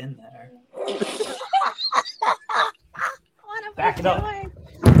non-butt in there. Back it up.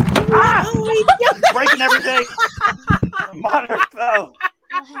 Breaking everything. The monitor fell.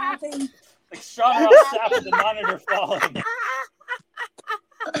 What happened? Like Sean Ross Sapp with the monitor falling.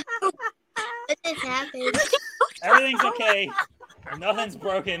 What just happened? Everything's okay. Nothing's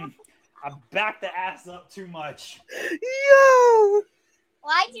broken. I backed the ass up too much. Yo!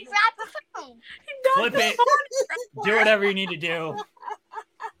 Why'd you drop the phone? Flip it. Do whatever you need to do.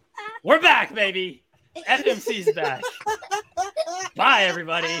 We're back, baby. FMC's back. Bye,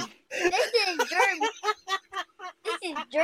 everybody. This is Derby.